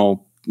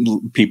transactional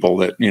people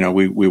that,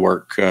 we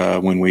work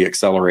when we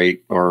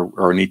accelerate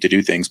or need to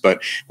do things.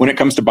 But when it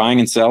comes to buying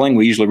and selling,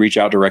 we usually reach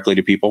out directly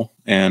to people,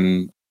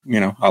 and,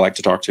 I like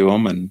to talk to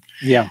them. And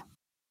yeah.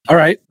 All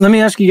right. Let me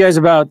ask you guys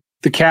about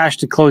the cash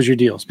to close your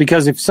deals.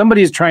 Because if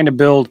somebody is trying to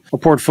build a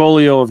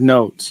portfolio of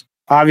notes,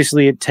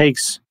 obviously it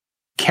takes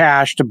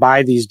cash to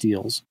buy these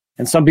deals.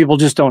 And some people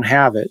just don't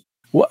have it.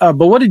 But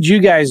what did you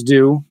guys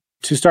do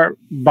to start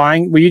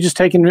buying? Were you just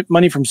taking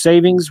money from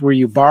savings? Were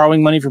you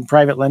borrowing money from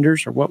private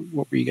lenders? Or what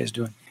were you guys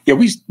doing? Yeah,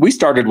 we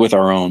started with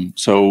our own.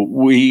 So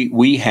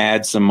we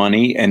had some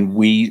money, and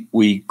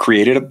we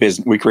created a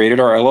business. We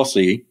created our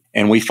LLC,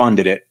 and we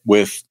funded it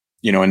with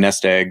a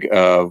nest egg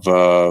of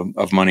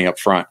money up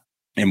front.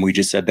 And we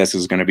just said, this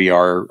is going to be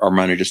our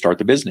money to start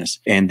the business.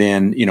 And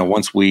then,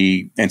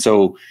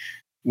 so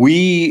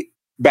we,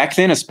 back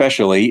then,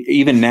 especially,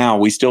 even now,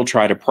 we still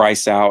try to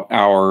price out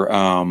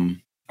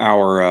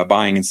our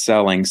buying and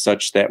selling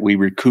such that we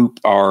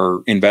recoup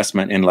our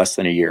investment in less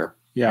than a year.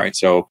 Yeah. Right.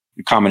 So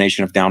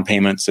combination of down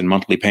payments and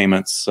monthly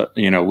payments,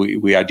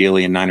 we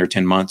ideally in 9 or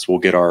 10 months will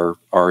get our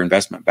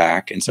investment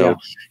back. And so,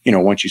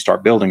 once you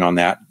start building on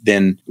that,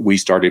 then we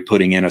started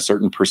putting in a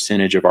certain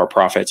percentage of our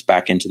profits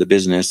back into the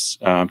business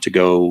to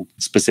go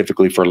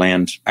specifically for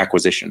land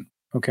acquisition.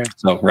 Okay.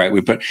 So, right, we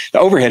put the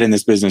overhead in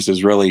this business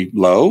is really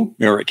low,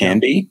 or it can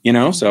be,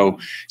 so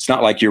it's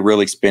not like you're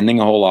really spending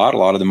a whole lot. A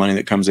lot of the money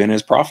that comes in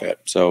is profit.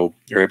 So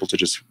you're able to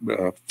just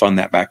fund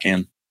that back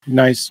in.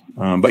 Nice.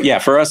 But yeah,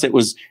 for us, it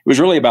was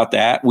really about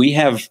that. We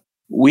have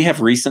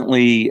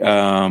recently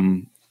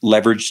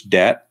leveraged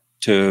debt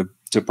to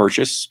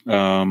purchase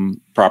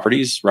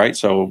properties, right?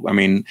 So, I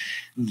mean,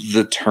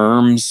 the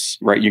terms,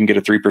 right? You can get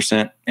a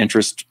 3%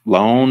 interest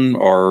loan,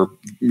 or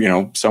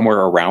somewhere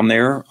around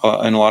there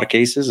in a lot of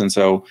cases. And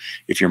so,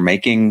 if you're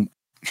making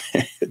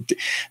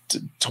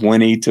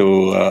 20 to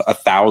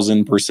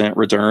 1,000%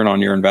 return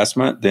on your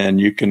investment, then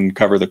you can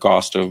cover the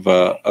cost of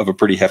a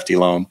pretty hefty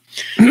loan.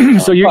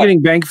 So you're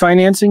getting bank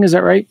financing, is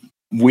that right?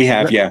 We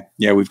have, yeah.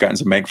 We've gotten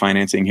some bank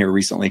financing here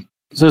recently.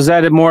 So is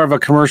that more of a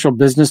commercial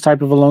business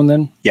type of a loan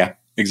then? Yeah,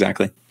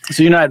 exactly.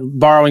 So you're not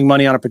borrowing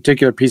money on a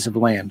particular piece of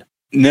land?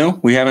 No,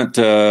 we haven't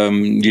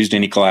used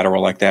any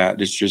collateral like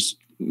that. It's just,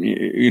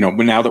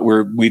 but now that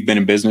we've been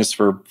in business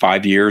for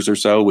 5 years or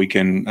so, we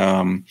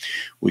can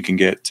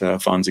get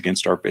funds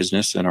against our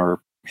business and our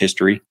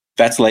history.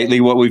 That's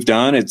lately what we've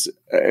done. It's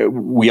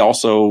we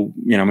also,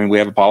 we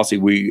have a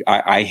policy.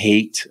 I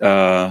hate.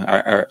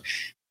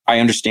 I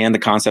understand the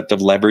concept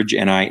of leverage,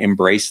 and I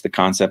embrace the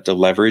concept of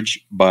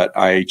leverage, but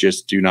I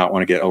just do not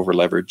want to get over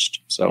leveraged.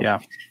 So,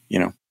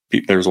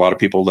 there's a lot of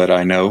people that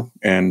I know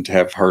and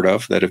have heard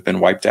of that have been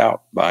wiped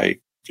out by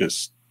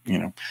just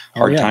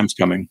hard times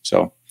coming.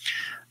 So.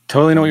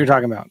 Totally know what you're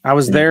talking about. I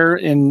was there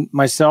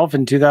myself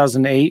in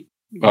 2008.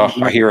 Oh,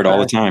 I hear it all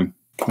the time.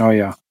 Oh,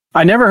 yeah.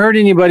 I never heard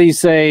anybody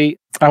say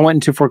I went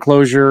into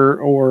foreclosure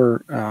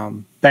or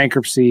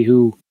bankruptcy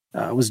who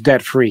was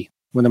debt-free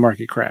when the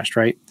market crashed,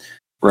 right?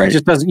 Right. It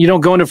just doesn't. You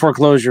don't go into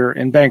foreclosure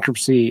and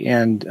bankruptcy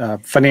and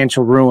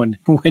financial ruin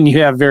when you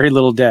have very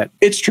little debt.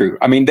 It's true.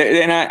 I mean,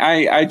 and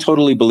I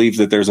totally believe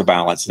that there's a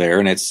balance there,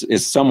 and it's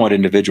somewhat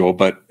individual.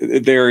 But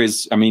there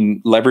is. I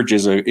mean, leverage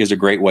is a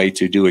great way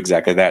to do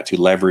exactly that,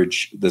 to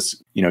leverage this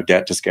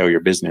debt to scale your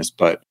business.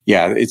 But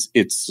yeah,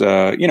 it's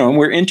and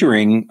we're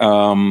entering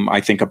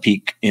I think a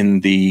peak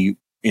in the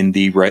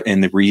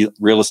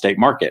real estate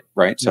market,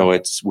 right? So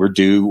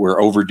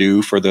we're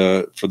overdue for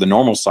the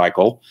normal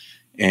cycle.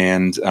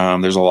 And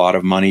there's a lot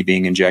of money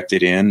being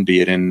injected in, be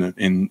it in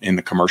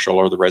the commercial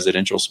or the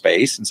residential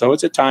space. And so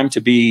it's a time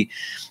to be,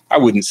 I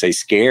wouldn't say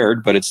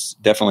scared, but it's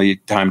definitely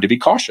time to be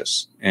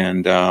cautious.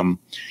 And I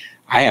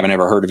haven't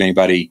ever heard of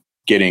anybody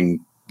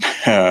getting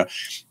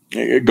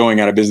going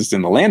out of business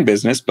in the land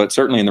business, but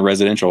certainly in the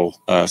residential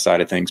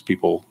side of things,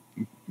 a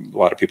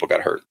lot of people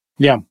got hurt.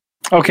 Yeah.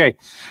 Okay.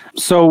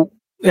 So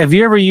have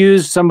you ever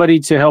used somebody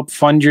to help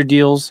fund your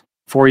deals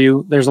for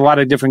you? There's a lot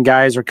of different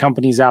guys or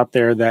companies out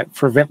there that,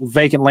 for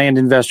vacant land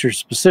investors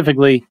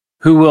specifically,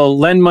 who will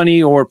lend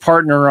money or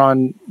partner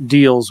on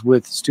deals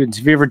with students.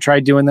 Have you ever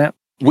tried doing that?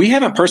 We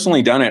haven't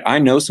personally done it. I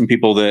know some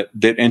people that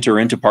enter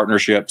into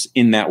partnerships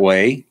in that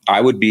way.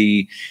 I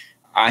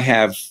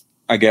have,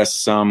 I guess,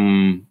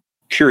 some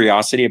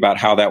curiosity about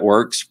how that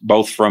works,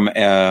 both from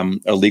a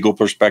legal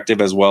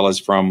perspective as well as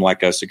from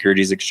like a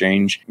securities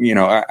exchange.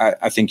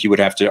 I think you would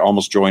have to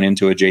almost join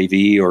into a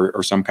JV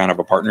or some kind of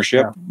a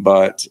partnership. Yeah.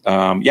 But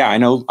I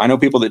know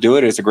people that do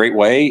it. It's a great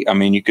way. I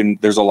mean,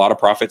 there's a lot of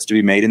profits to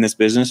be made in this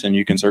business, and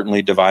you can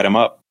certainly divide them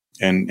up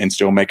and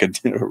still make a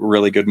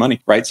really good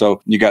money, right?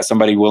 So you got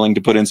somebody willing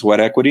to put in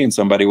sweat equity and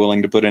somebody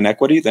willing to put in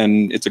equity,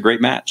 then it's a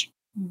great match.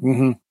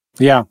 Mm-hmm.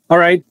 Yeah. All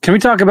right. Can we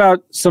talk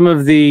about some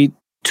of the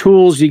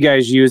tools you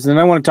guys use? And then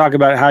I want to talk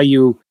about how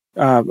you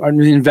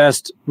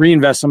reinvest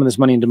some of this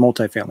money into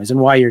multifamilies and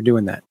why you're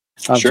doing that.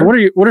 Sure. So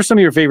what are some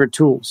of your favorite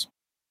tools?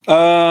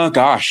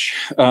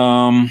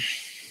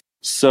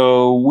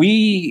 So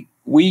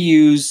we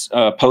use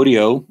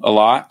Podio a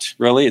lot,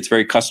 really. It's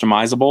very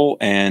customizable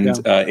and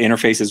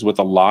interfaces with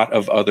a lot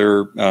of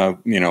other,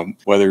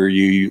 whether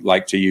you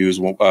like to use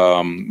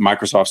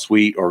Microsoft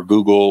Suite or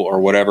Google or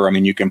whatever. I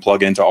mean, you can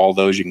plug into all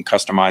those. You can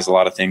customize a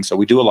lot of things. So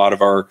we do a lot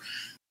of our,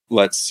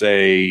 let's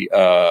say,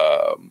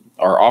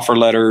 our offer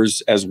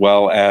letters, as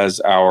well as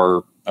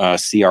our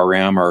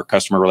CRM or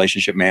customer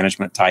relationship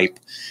management type,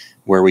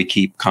 where we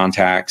keep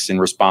contacts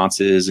and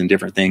responses and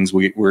different things.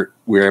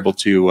 We're able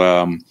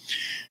to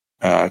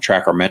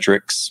track our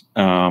metrics.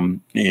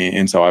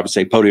 And so I would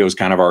say Podio is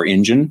kind of our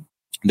engine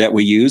that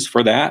we use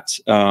for that.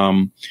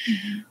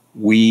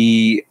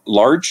 We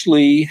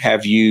largely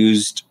have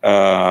used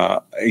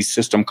a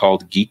system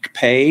called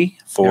GeekPay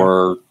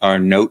for our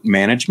note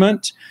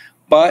management.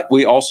 But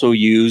we also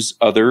use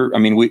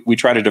we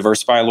try to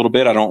diversify a little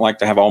bit. I don't like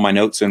to have all my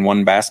notes in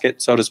one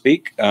basket, so to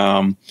speak.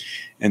 And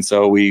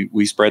so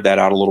we spread that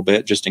out a little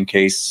bit just in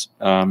case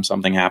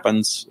something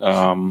happens.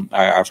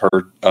 I've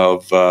heard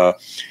of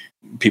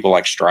people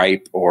like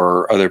Stripe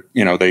or other,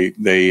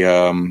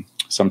 they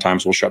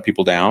sometimes will shut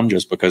people down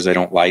just because they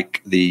don't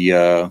like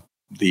the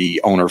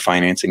the owner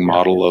financing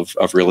model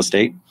of real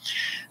estate.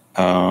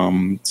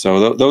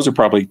 So those are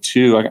probably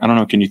two. I don't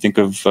know. Can you think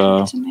of?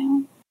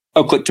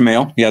 Click to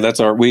mail. Yeah,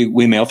 that's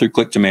we mail through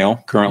Click to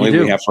Mail. Currently,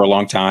 we have for a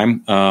long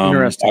time.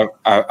 Interesting.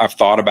 I've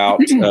thought about.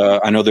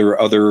 I know there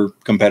are other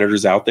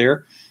competitors out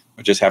there.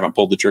 I just haven't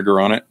pulled the trigger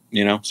on it.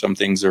 Some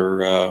things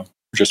are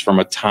just from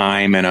a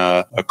time and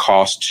a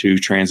cost to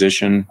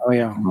transition. Oh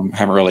yeah,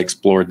 haven't really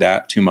explored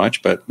that too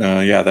much, but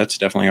that's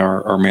definitely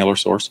our mailer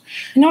source.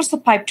 And also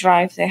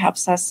Pipedrive that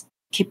helps us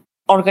keep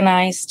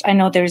organized. I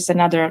know there's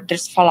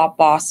Follow Up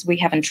Boss. We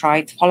haven't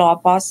tried Follow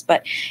Up Boss,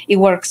 but it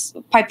works.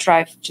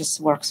 Pipedrive just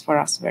works for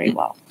us very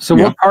well. So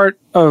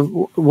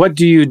what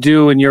do you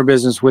do in your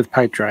business with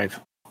Pipedrive?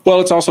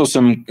 Well, it's also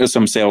some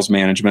sales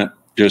management.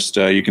 Just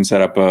you can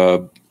set up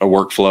a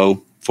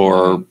workflow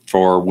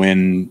for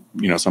when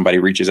somebody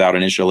reaches out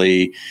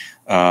initially.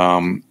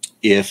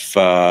 If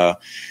a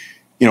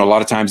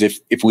lot of times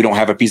if we don't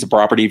have a piece of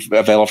property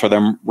available for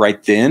them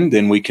right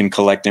then we can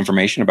collect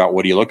information about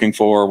what are you looking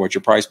for, what's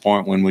your price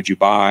point, when would you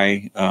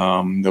buy,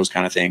 those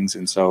kind of things.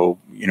 And so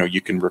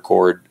you can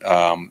record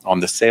on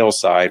the sales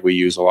side. We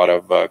use a lot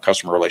of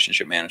customer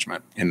relationship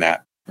management in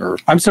that.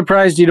 I'm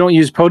surprised you don't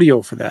use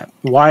Podio for that.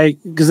 Why?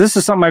 Because this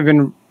is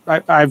something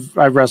I've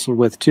wrestled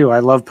with too. I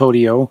love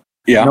Podio.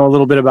 Yeah. I know a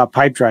little bit about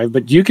Pipedrive,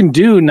 but you can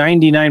do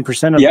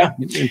 99% of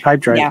it in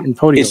Pipedrive in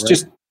Podio. It's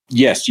just,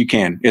 yes, you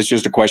can. It's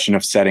just a question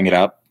of setting it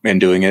up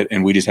and doing it.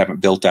 And we just haven't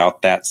built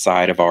out that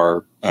side of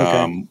our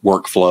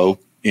workflow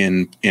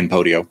in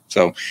Podio.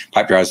 So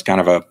Pipedrive is kind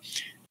of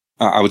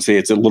I would say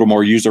it's a little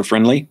more user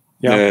friendly.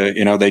 Yeah.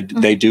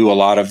 They do a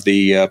lot of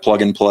the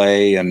plug and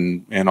play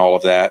and all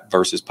of that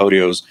versus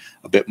Podio's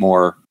a bit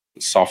more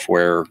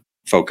software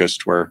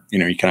focused where,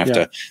 you kind of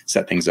have to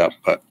set things up.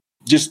 But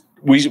just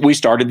we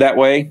started that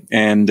way,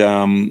 and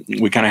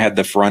we kind of had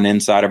the front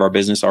end side of our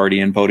business already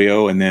in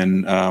Podio, and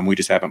then we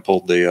just haven't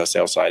pulled the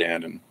sales side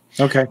in.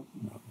 Okay.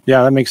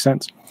 Yeah, that makes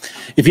sense.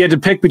 If you had to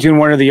pick between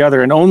one or the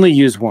other and only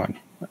use one,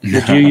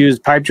 would you use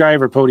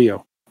Pipedrive or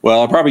Podio?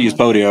 Well, I'll probably use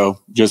Podio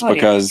just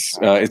because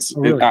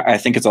I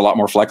think it's a lot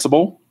more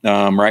flexible,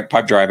 right?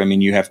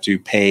 Pipedrive, you have to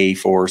pay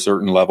for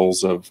certain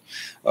levels of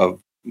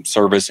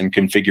service and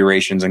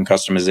configurations and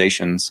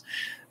customizations.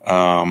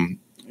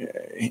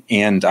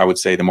 And I would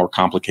say the more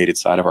complicated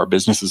side of our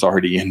business is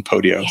already in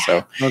Podio.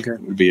 So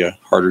it would be a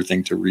harder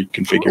thing to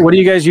reconfigure. What are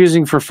you guys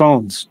using for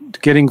phones?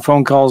 Getting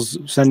phone calls,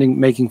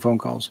 making phone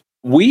calls?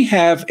 We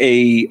have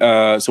we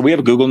have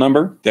a Google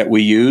number that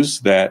we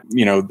use that,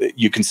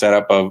 you can set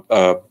up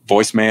a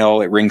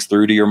voicemail. It rings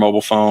through to your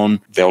mobile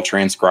phone. They'll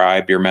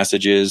transcribe your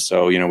messages.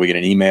 So, we get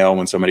an email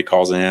when somebody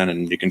calls in,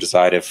 and you can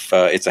decide if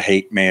it's a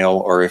hate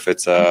mail or if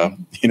it's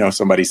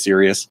somebody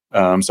serious.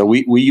 So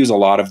we use a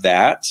lot of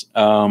that.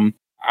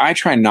 I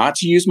try not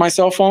to use my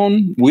cell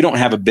phone. We don't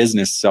have a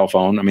business cell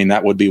phone.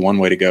 That would be one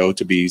way to go,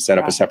 to be set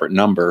up a separate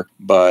number.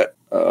 But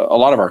a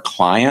lot of our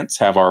clients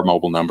have our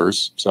mobile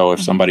numbers. So if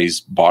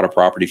somebody's bought a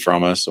property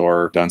from us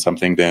or done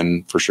something,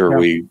 then for sure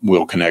we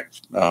will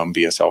connect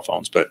via cell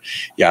phones. But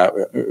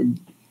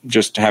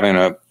just having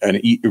a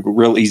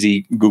real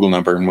easy Google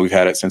number, and we've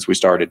had it since we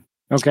started.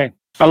 Okay.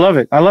 I love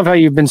it. I love how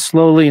you've been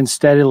slowly and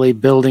steadily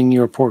building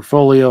your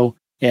portfolio,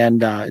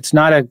 and it's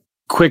not a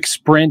quick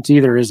sprint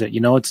either, is it?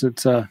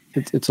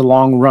 It's a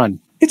long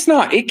run. It's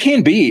not. It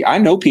can be. I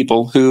know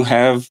people who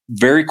have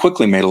very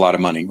quickly made a lot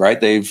of money,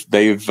 right?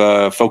 They've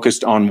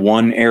focused on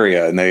one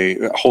area,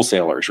 and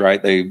wholesalers,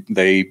 right?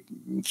 They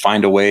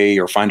find a way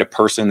or find a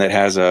person that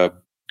has a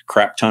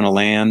crap ton of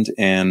land,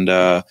 and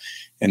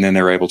then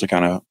they're able to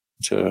kind of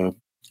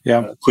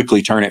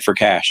quickly turn it for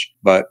cash.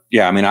 But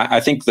I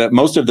think that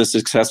most of the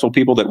successful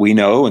people that we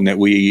know and that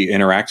we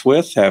interact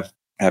with have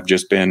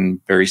just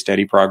been very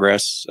steady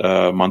progress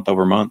month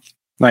over month.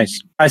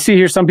 Nice. I see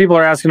here some people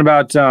are asking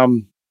about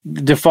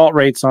default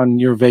rates on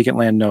your vacant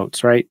land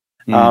notes, right?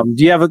 Do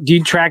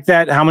you track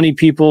that? How many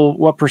people,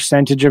 what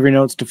percentage of your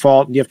notes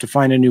default do you have to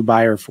find a new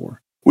buyer for?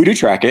 We do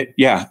track it,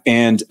 yeah.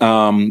 And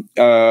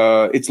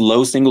it's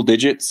low single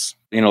digits,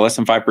 less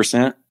than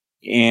 5%.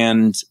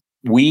 And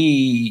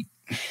we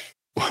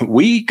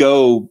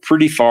go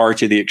pretty far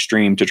to the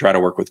extreme to try to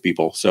work with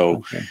people.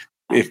 So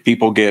if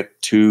people get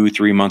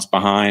 2-3 months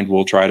behind,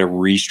 we'll try to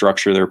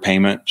restructure their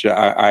payment.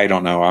 I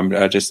don't know.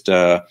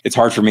 It's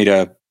hard for me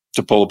to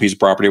pull a piece of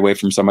property away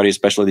from somebody,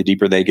 especially the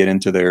deeper they get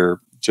into their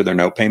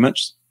note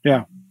payments.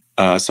 Yeah.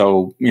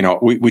 So,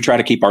 we try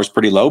to keep ours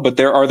pretty low, but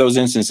there are those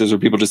instances where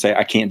people just say,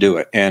 I can't do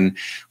it. And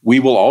we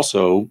will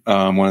also,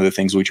 one of the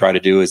things we try to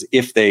do is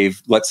if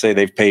let's say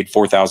they've paid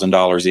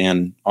 $4,000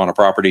 in on a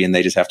property and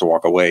they just have to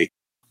walk away,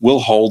 we'll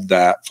hold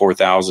that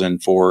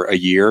 $4,000 for a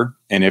year.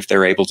 And if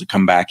they're able to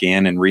come back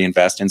in and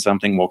reinvest in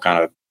something, we'll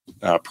kind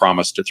of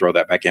promise to throw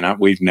that back in.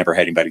 We've never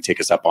had anybody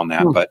take us up on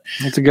that, but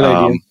that's a good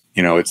idea.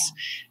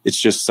 It's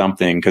just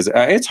something, because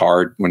it's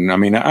hard when,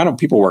 I know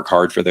people work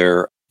hard for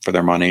their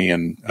money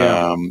and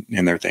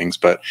their things,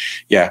 but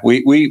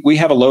we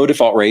have a low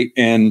default rate,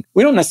 and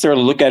we don't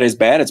necessarily look at it as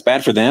bad. It's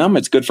bad for them.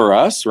 It's good for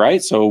us.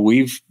 Right. So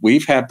we've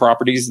had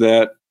properties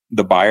that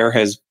the buyer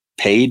has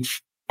paid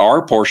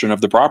our portion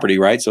of the property,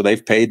 right? So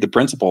they've paid the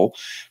principal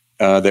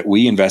that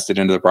we invested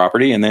into the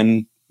property, and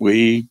then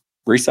we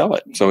resell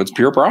it. So it's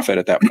pure profit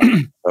at that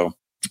point. So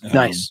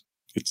nice.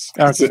 It's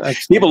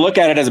people look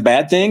at it as a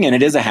bad thing, and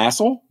it is a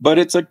hassle, but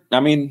it's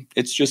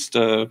just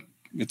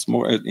it's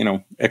more,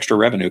 extra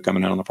revenue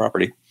coming in on the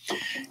property.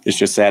 It's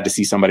just sad to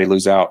see somebody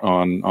lose out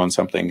on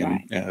something,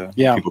 and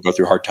people go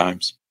through hard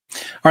times. All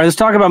right, let's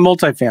talk about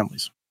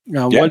multifamilies.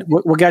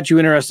 What got you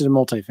interested in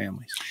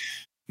multifamilies?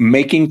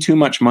 Making too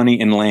much money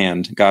in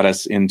land got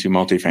us into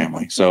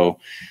multifamily. So,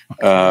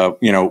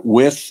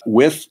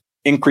 with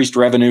increased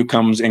revenue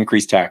comes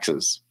increased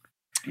taxes,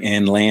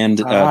 and land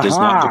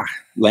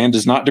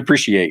does not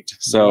depreciate.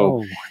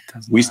 So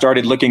we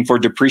started looking for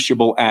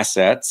depreciable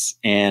assets,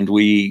 and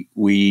we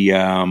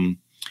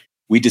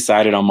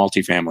decided on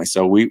multifamily.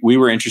 So we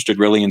were interested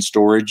really in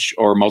storage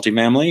or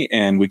multifamily,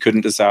 and we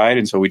couldn't decide,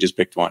 and so we just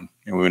picked one,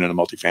 and we went into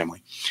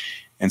multifamily.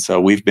 And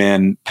so we've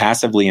been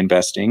passively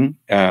investing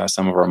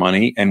some of our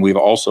money, and we've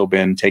also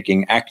been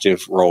taking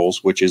active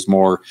roles, which is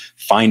more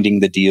finding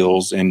the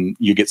deals, and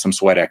you get some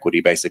sweat equity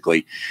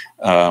basically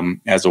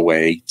as a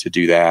way to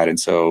do that. And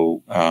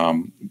so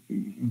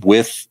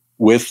with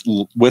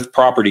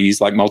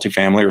properties like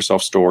multifamily or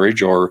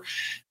self-storage or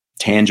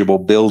tangible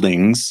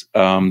buildings,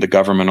 the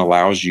government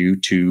allows you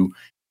to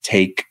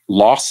take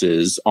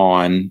losses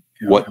on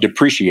what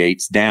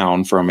depreciates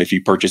down from, if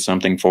you purchase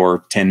something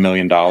for $10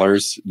 million,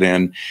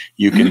 then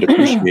you can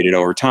depreciate it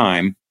over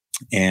time.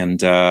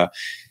 And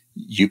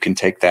you can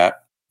take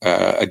that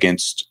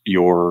against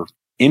your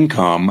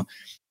income.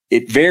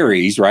 It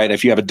varies, right?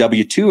 If you have a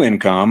W-2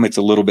 income, it's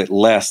a little bit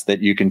less that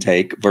you can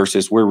take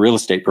versus we're real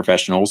estate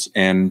professionals,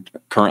 and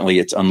currently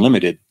it's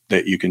unlimited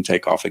that you can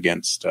take off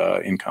against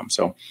income.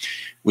 So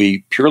we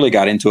purely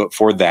got into it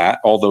for that,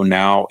 although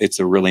now it's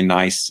a really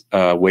nice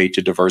way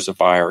to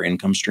diversify our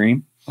income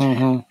stream.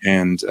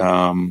 And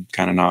kind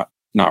of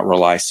not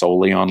rely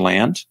solely on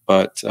land,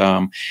 but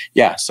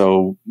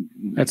so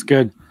that's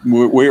good.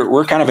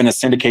 We're kind of in a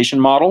syndication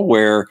model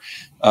where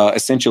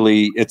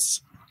essentially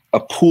it's a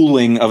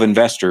pooling of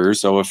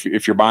investors. So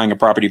if you're buying a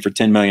property for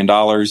 $10 million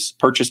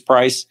purchase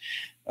price,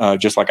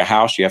 just like a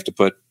house, you have to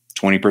put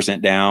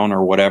 20% down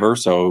or whatever.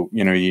 So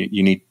you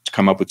need to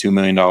come up with $2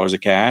 million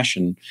of cash,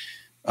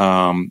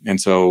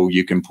 and so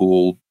you can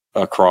pool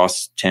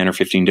across 10 or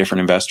 15 different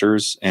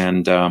investors,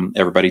 and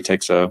everybody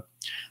takes a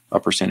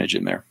percentage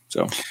in there.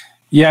 So,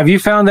 have you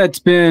found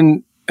that's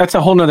a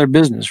whole nother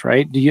business,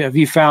 right? Have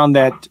you found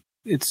that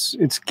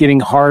it's getting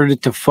harder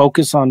to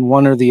focus on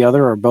one or the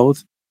other or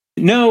both?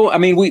 No, I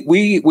mean,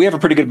 we have a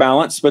pretty good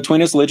balance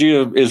between us.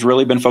 Lygia has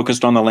really been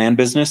focused on the land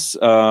business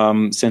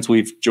since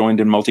we've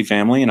joined in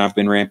multifamily, and I've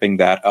been ramping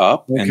that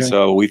up. Okay. And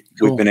so we've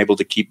been able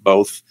to keep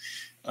both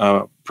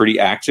pretty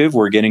active.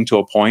 We're getting to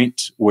a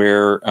point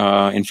where,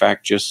 in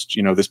fact, just,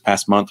 this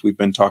past month, we've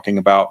been talking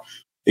about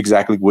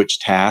exactly which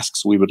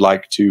tasks we would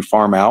like to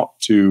farm out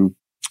to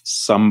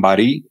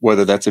somebody,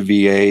 whether that's a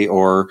VA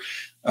or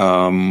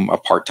a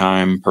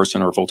part-time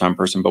person or a full-time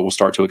person, but we'll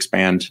start to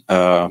expand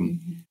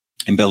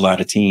and build out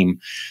a team.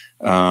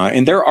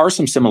 And there are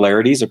some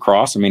similarities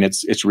across. I mean,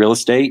 it's real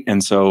estate.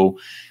 And so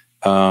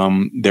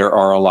there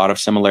are a lot of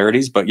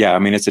similarities, but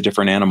it's a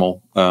different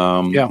animal.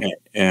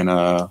 And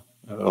a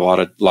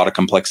lot of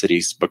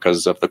complexities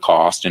because of the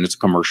cost, and it's a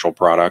commercial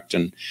product,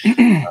 and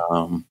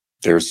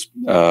there's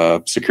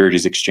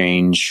securities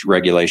exchange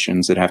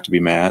regulations that have to be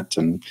met,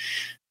 and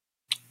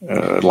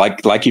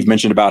like you've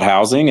mentioned about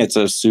housing, it's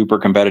a super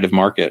competitive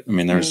market. I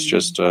mean, there's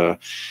just a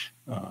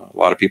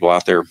lot of people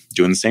out there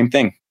doing the same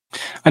thing.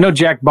 I know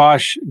Jack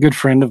Bosch, good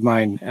friend of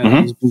mine,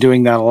 he's been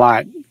doing that a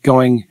lot,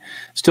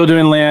 still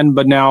doing land,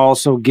 but now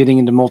also getting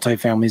into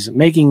multifamilies,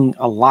 making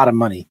a lot of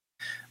money,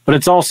 but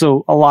it's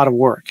also a lot of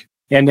work.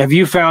 And have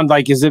you found,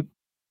 is it,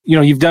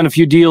 you've done a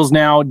few deals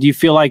now. Do you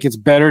feel like it's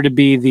better to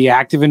be the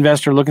active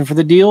investor looking for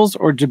the deals,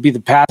 or to be the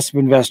passive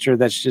investor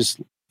that's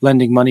just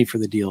lending money for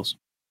the deals?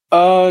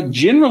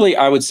 Generally,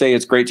 I would say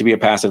it's great to be a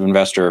passive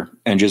investor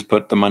and just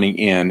put the money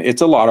in.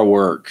 It's a lot of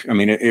work. I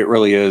mean, it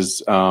really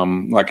is.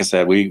 Like I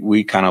said,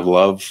 we kind of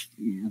love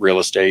real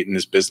estate in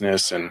this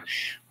business, and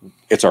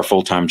it's our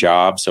full-time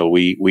job. So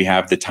we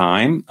have the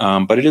time,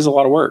 but it is a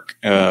lot of work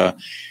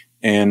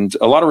and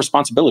a lot of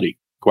responsibility.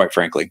 Quite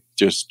frankly,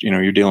 just,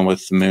 you're dealing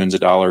with millions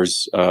of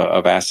dollars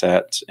of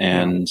assets.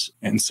 And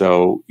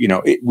so,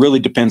 it really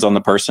depends on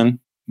the person.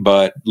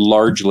 But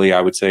largely,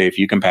 I would say if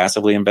you can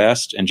passively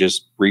invest and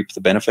just reap the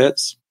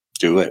benefits,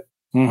 do it.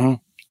 All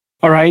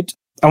right.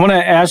 I want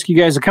to ask you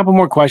guys a couple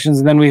more questions,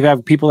 and then we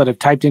have people that have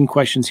typed in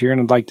questions here,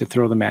 and I'd like to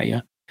throw them at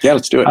you. Yeah,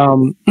 let's do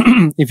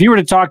it. If you were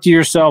to talk to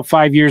yourself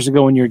 5 years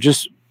ago, when you're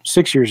just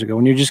 6 years ago,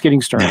 when you're just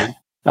getting started,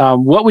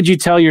 what would you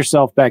tell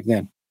yourself back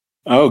then?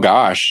 Oh,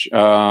 gosh.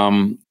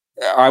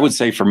 I would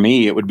say for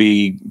me, it would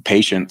be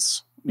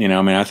patience.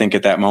 I think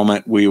at that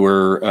moment we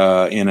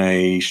were in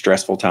a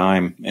stressful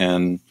time,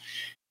 and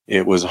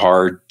it was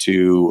hard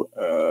to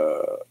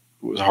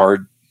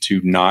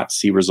not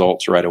see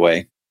results right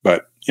away.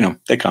 But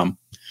they come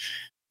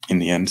in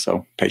the end.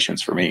 So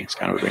patience for me is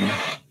kind of a big one.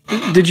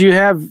 Did you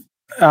have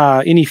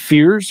any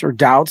fears or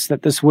doubts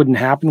that this wouldn't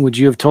happen? Would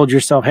you have told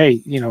yourself,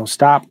 hey,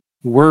 stop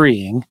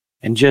worrying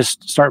and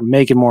just start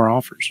making more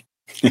offers?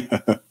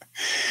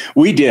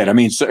 We did. I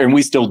mean, and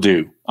we still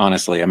do,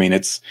 honestly. I mean,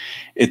 it's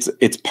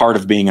part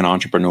of being an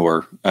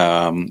entrepreneur,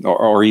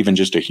 or even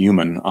just a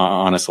human.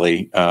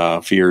 Honestly,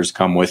 fears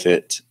come with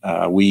it.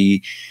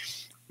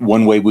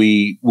 One way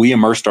we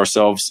immersed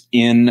ourselves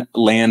in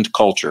land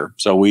culture.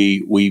 So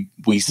we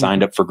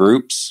signed up for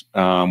groups.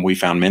 We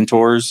found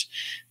mentors,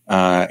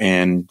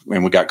 and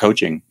we got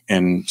coaching.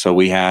 And so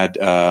we had,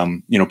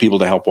 people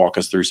to help walk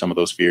us through some of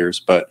those fears.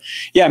 But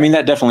yeah, I mean,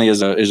 that definitely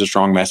is a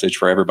strong message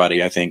for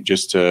everybody. I think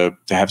just to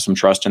have some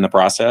trust in the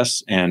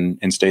process and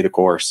stay the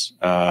course,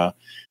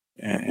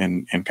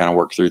 and kind of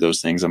work through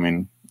those things. I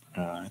mean,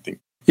 I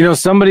think.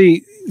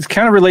 Somebody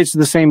kind of relates to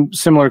the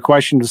similar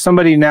question to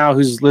somebody now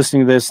who's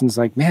listening to this and is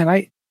like, man,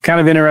 I kind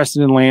of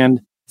interested in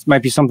land. This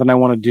might be something I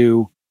want to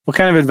do. What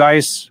kind of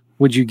advice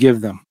would you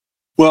give them?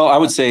 Well, I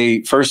would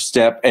say first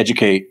step,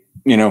 educate.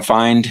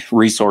 Find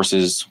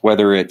resources,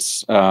 whether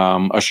it's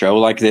a show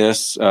like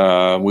this.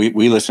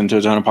 We listen to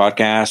a ton of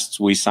podcasts.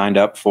 We signed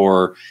up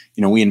for,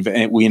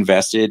 we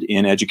invested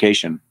in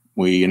education.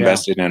 We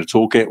invested in a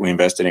toolkit. We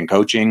invested in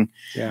coaching.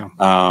 Yeah.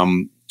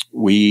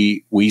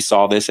 We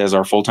saw this as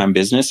our full-time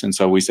business. And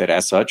so we said,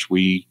 as such,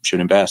 we should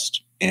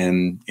invest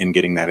in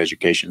getting that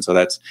education. So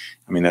that's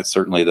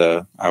certainly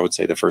I would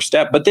say the first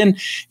step. But then,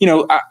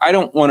 I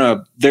don't want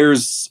to,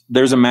 there's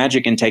a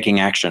magic in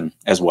taking action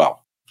as well.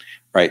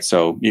 Right.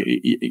 So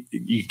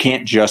you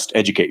can't just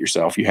educate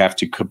yourself. You have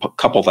to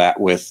couple that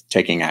with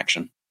taking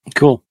action.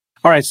 Cool.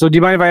 All right. So do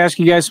you mind if I ask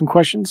you guys some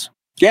questions?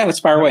 Yeah, let's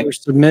fire away. They're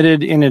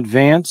submitted in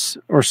advance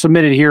or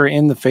submitted here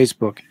in the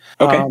Facebook.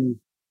 Okay.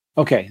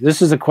 Okay.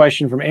 This is a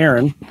question from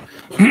Aaron.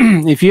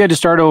 If you had to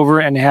start over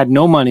and had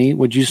no money,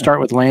 would you start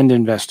with land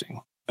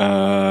investing?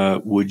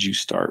 Would you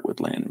start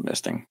with land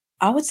investing?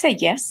 I would say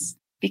yes,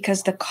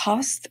 because the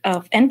cost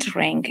of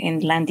entering in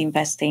land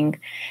investing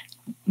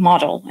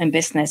model and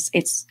business,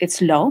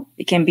 it's low.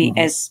 It can be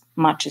as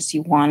much as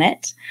you want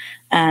it,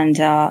 and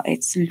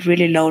it's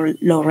really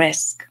low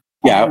risk.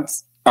 Yeah,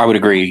 I would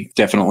agree.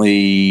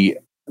 Definitely,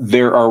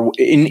 there are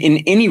in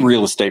any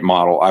real estate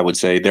model, I would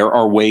say there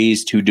are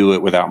ways to do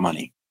it without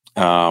money,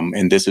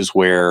 and this is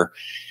where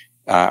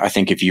I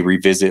think if you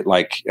revisit,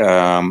 like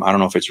I don't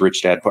know if it's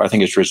Rich Dad, I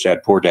think it's Rich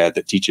Dad Poor Dad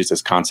that teaches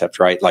this concept,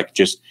 right? Like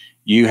just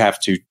you have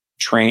to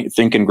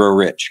Think and Grow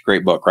Rich.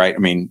 Great book, right? I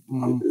mean,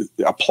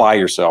 apply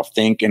yourself,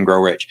 think and grow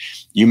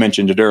rich. You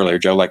mentioned it earlier,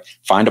 Joe, like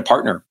find a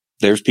partner.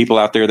 There's people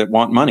out there that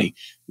want money.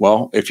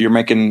 Well, if you're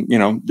making,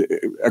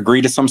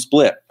 agree to some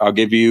split, I'll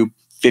give you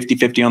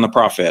 50-50 on the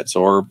profits,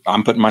 or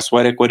I'm putting my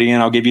sweat equity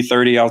in, I'll give you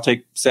 30, I'll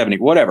take 70,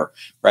 whatever,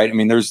 right? I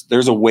mean,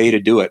 there's a way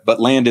to do it, but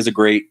land is a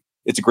great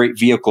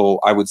vehicle,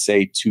 I would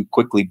say, to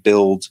quickly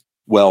build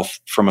wealth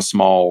from a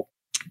small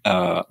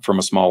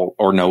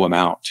or no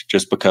amount,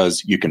 just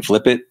because you can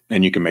flip it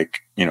and you can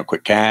make,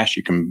 quick cash.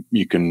 You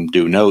can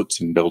do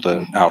notes and build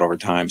it out over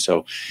time.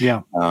 So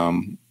yeah,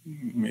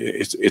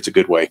 it's a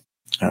good way.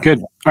 Good.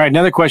 All right.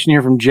 Another question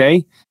here from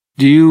Jay.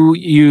 Do you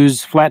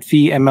use flat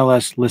fee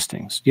MLS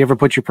listings? Do you ever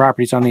put your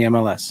properties on the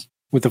MLS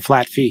with a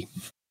flat fee?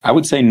 I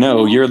would say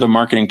no. You're the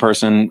marketing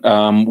person.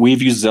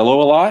 We've used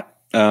Zillow a lot,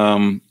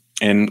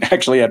 and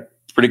actually had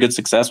pretty good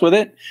success with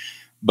it.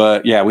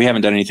 But yeah, we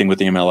haven't done anything with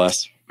the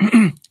MLS.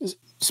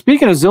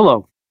 Speaking of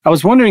Zillow, I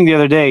was wondering the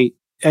other day,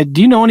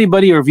 do you know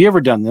anybody, or have you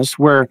ever done this,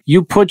 where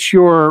you put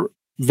your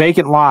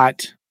vacant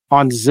lot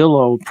on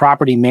Zillow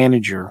Property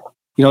Manager?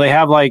 They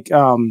have like,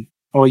 it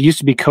used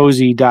to be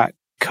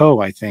cozy.co,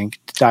 I think,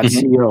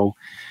 .co.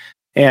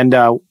 And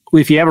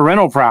if you have a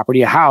rental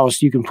property, a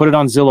house, you can put it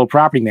on Zillow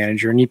Property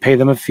Manager and you pay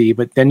them a fee,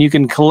 but then you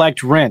can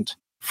collect rent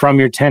from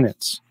your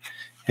tenants.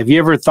 Have you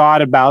ever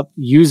thought about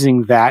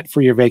using that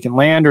for your vacant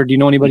land, or do you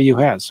know anybody who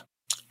has?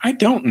 I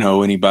don't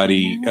know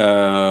anybody.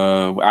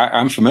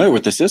 I'm familiar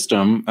with the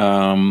system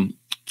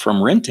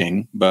from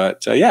renting,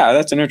 but yeah,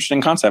 that's an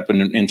interesting concept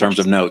in terms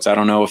of notes. I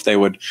don't know if they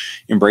would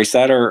embrace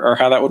that or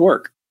how that would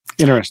work.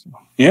 Interesting.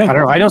 Yeah. I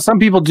don't know. I know some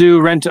people do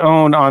rent to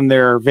own on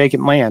their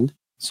vacant land,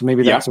 so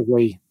maybe that's a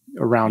way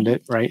around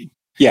it, right?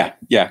 Yeah.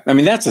 Yeah. I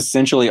mean, that's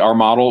essentially our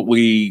model.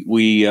 We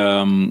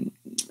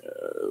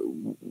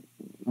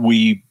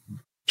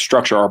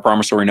structure our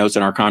promissory notes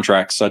in our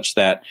contracts such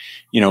that,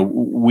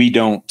 we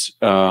don't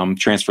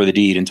transfer the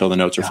deed until the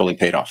notes are fully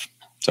paid off.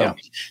 So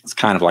it's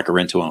kind of like a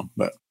rent to own,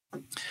 but.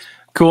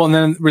 Cool. And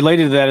then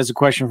related to that is a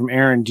question from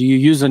Aaron. Do you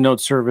use a note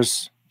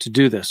service to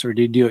do this, or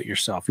do you do it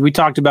yourself? We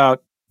talked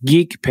about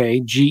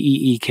GeekPay,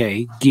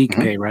 GeeK,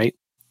 GeekPay, right?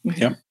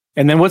 Yeah.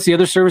 And then what's the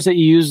other service that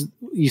you use?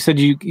 You said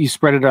you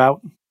spread it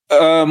out.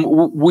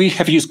 We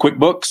have used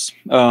QuickBooks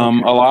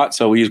a lot.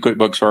 So we use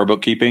QuickBooks for our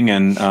bookkeeping,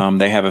 and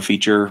they have a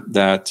feature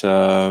that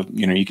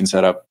you can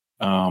set up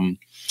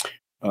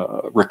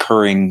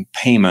recurring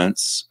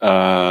payments.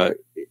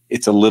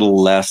 It's a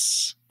little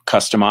less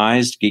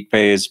customized.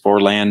 GeekPay is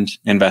for land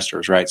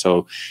investors, right?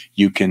 So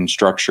you can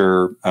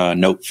structure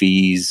note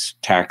fees,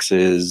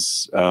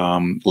 taxes,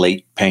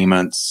 late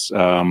payments,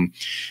 and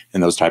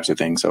those types of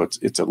things. So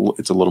it's a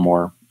little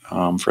more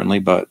friendly.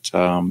 But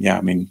yeah,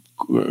 I mean,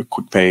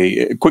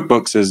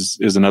 QuickBooks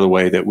is another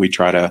way that we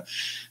try to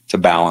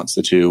balance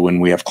the two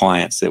when we have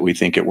clients that we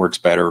think it works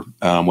better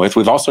with.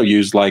 We've also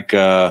used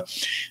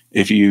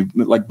if you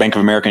like Bank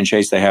of America and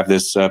Chase, they have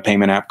this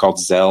payment app called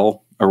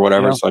Zelle or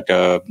whatever. Yeah. It's like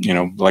a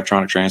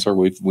electronic transfer.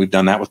 We've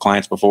done that with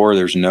clients before.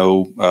 There's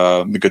no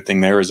the good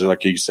thing there is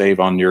like you save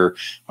on your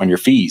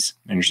fees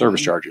and your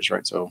service charges,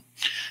 right? So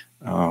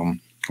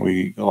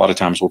we a lot of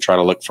times we'll try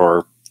to look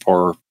for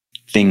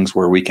things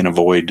where we can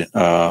avoid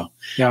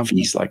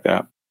fees like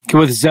that.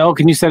 With Zelle,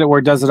 can you set it where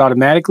it does it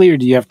automatically, or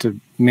do you have to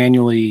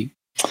manually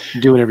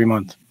do it every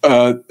month?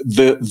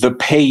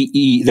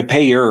 The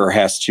payer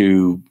has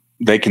to.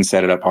 They can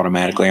set it up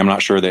automatically. I'm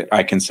not sure that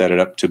I can set it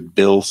up to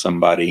bill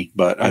somebody,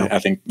 but I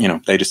think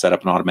they just set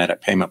up an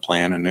automatic payment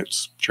plan and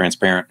it's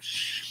transparent.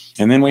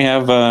 And then we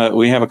have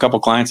a couple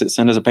clients that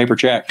send us a paper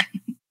check.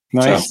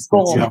 Nice, so,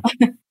 cool.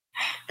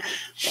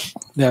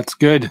 That's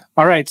good.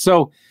 All right,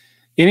 so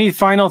any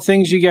final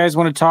things you guys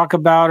want to talk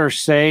about or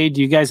say?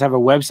 Do you guys have a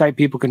website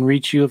people can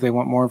reach you if they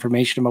want more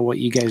information about what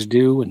you guys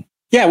do? And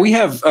yeah, we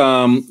have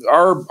our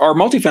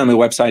multifamily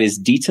website is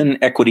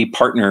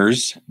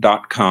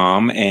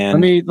DeatonEquityPartners.com.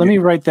 And let me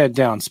write that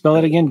down. Spell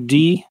it again.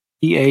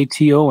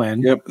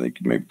 DEATON. Yep, they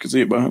can maybe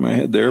see it behind my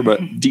head there, but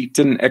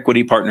Deaton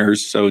Equity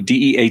Partners. So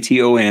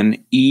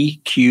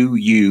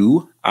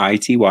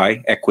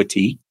DEATONEQUITY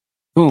Equity.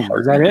 Boom,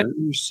 is that it?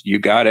 You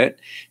got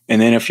it.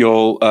 And then if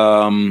you'll,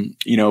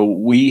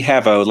 we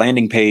have a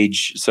landing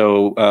page.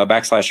 So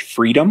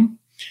 /freedom.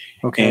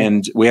 Okay.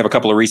 And we have a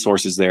couple of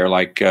resources there,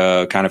 like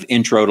kind of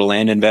intro to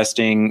land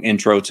investing,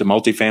 intro to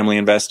multifamily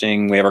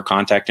investing. We have our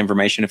contact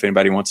information if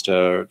anybody wants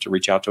to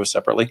reach out to us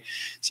separately.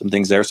 Some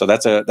things there, so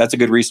that's a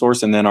good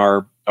resource. And then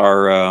our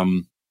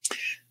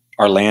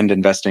land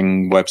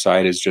investing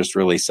website is just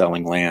really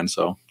selling land,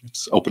 so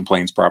it's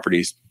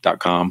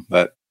openplainsproperties.com.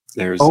 But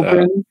there's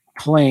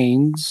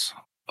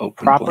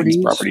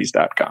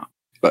openplainsproperties.com.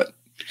 But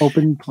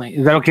Open Plains.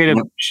 Is that okay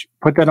to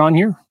put that on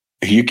here?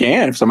 You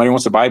can. If somebody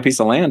wants to buy a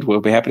piece of land,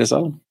 we'll be happy to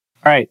sell them.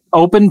 All right.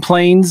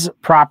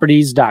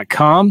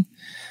 Openplainsproperties.com.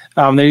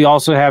 They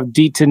also have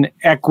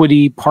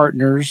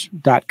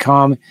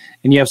DeatonEquityPartners.com.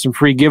 And you have some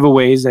free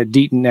giveaways at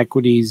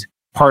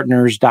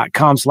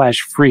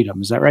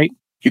DeatonEquityPartners.com/freedom. Is that right?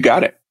 You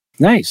got it.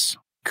 Nice.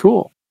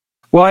 Cool.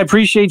 Well, I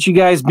appreciate you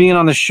guys being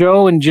on the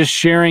show and just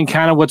sharing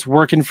kind of what's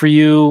working for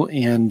you.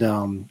 And,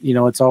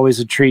 it's always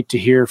a treat to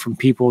hear from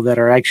people that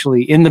are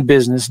actually in the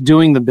business,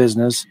 doing the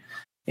business,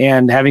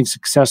 and having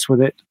success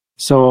with it.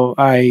 So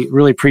I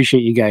really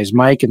appreciate you guys.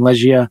 Mike and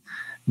Legia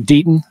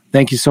Deaton,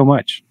 thank you so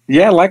much.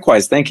 Yeah,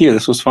 likewise. Thank you.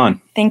 This was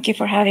fun. Thank you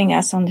for having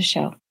us on the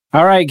show.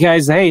 All right,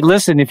 guys. Hey,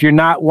 listen, if you're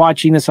not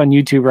watching this on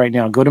YouTube right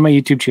now, go to my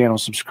YouTube channel,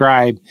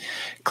 subscribe,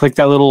 click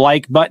that little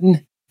like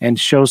button, and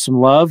show some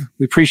love.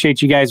 We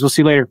appreciate you guys. We'll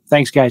see you later.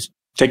 Thanks, guys.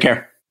 Take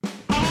care.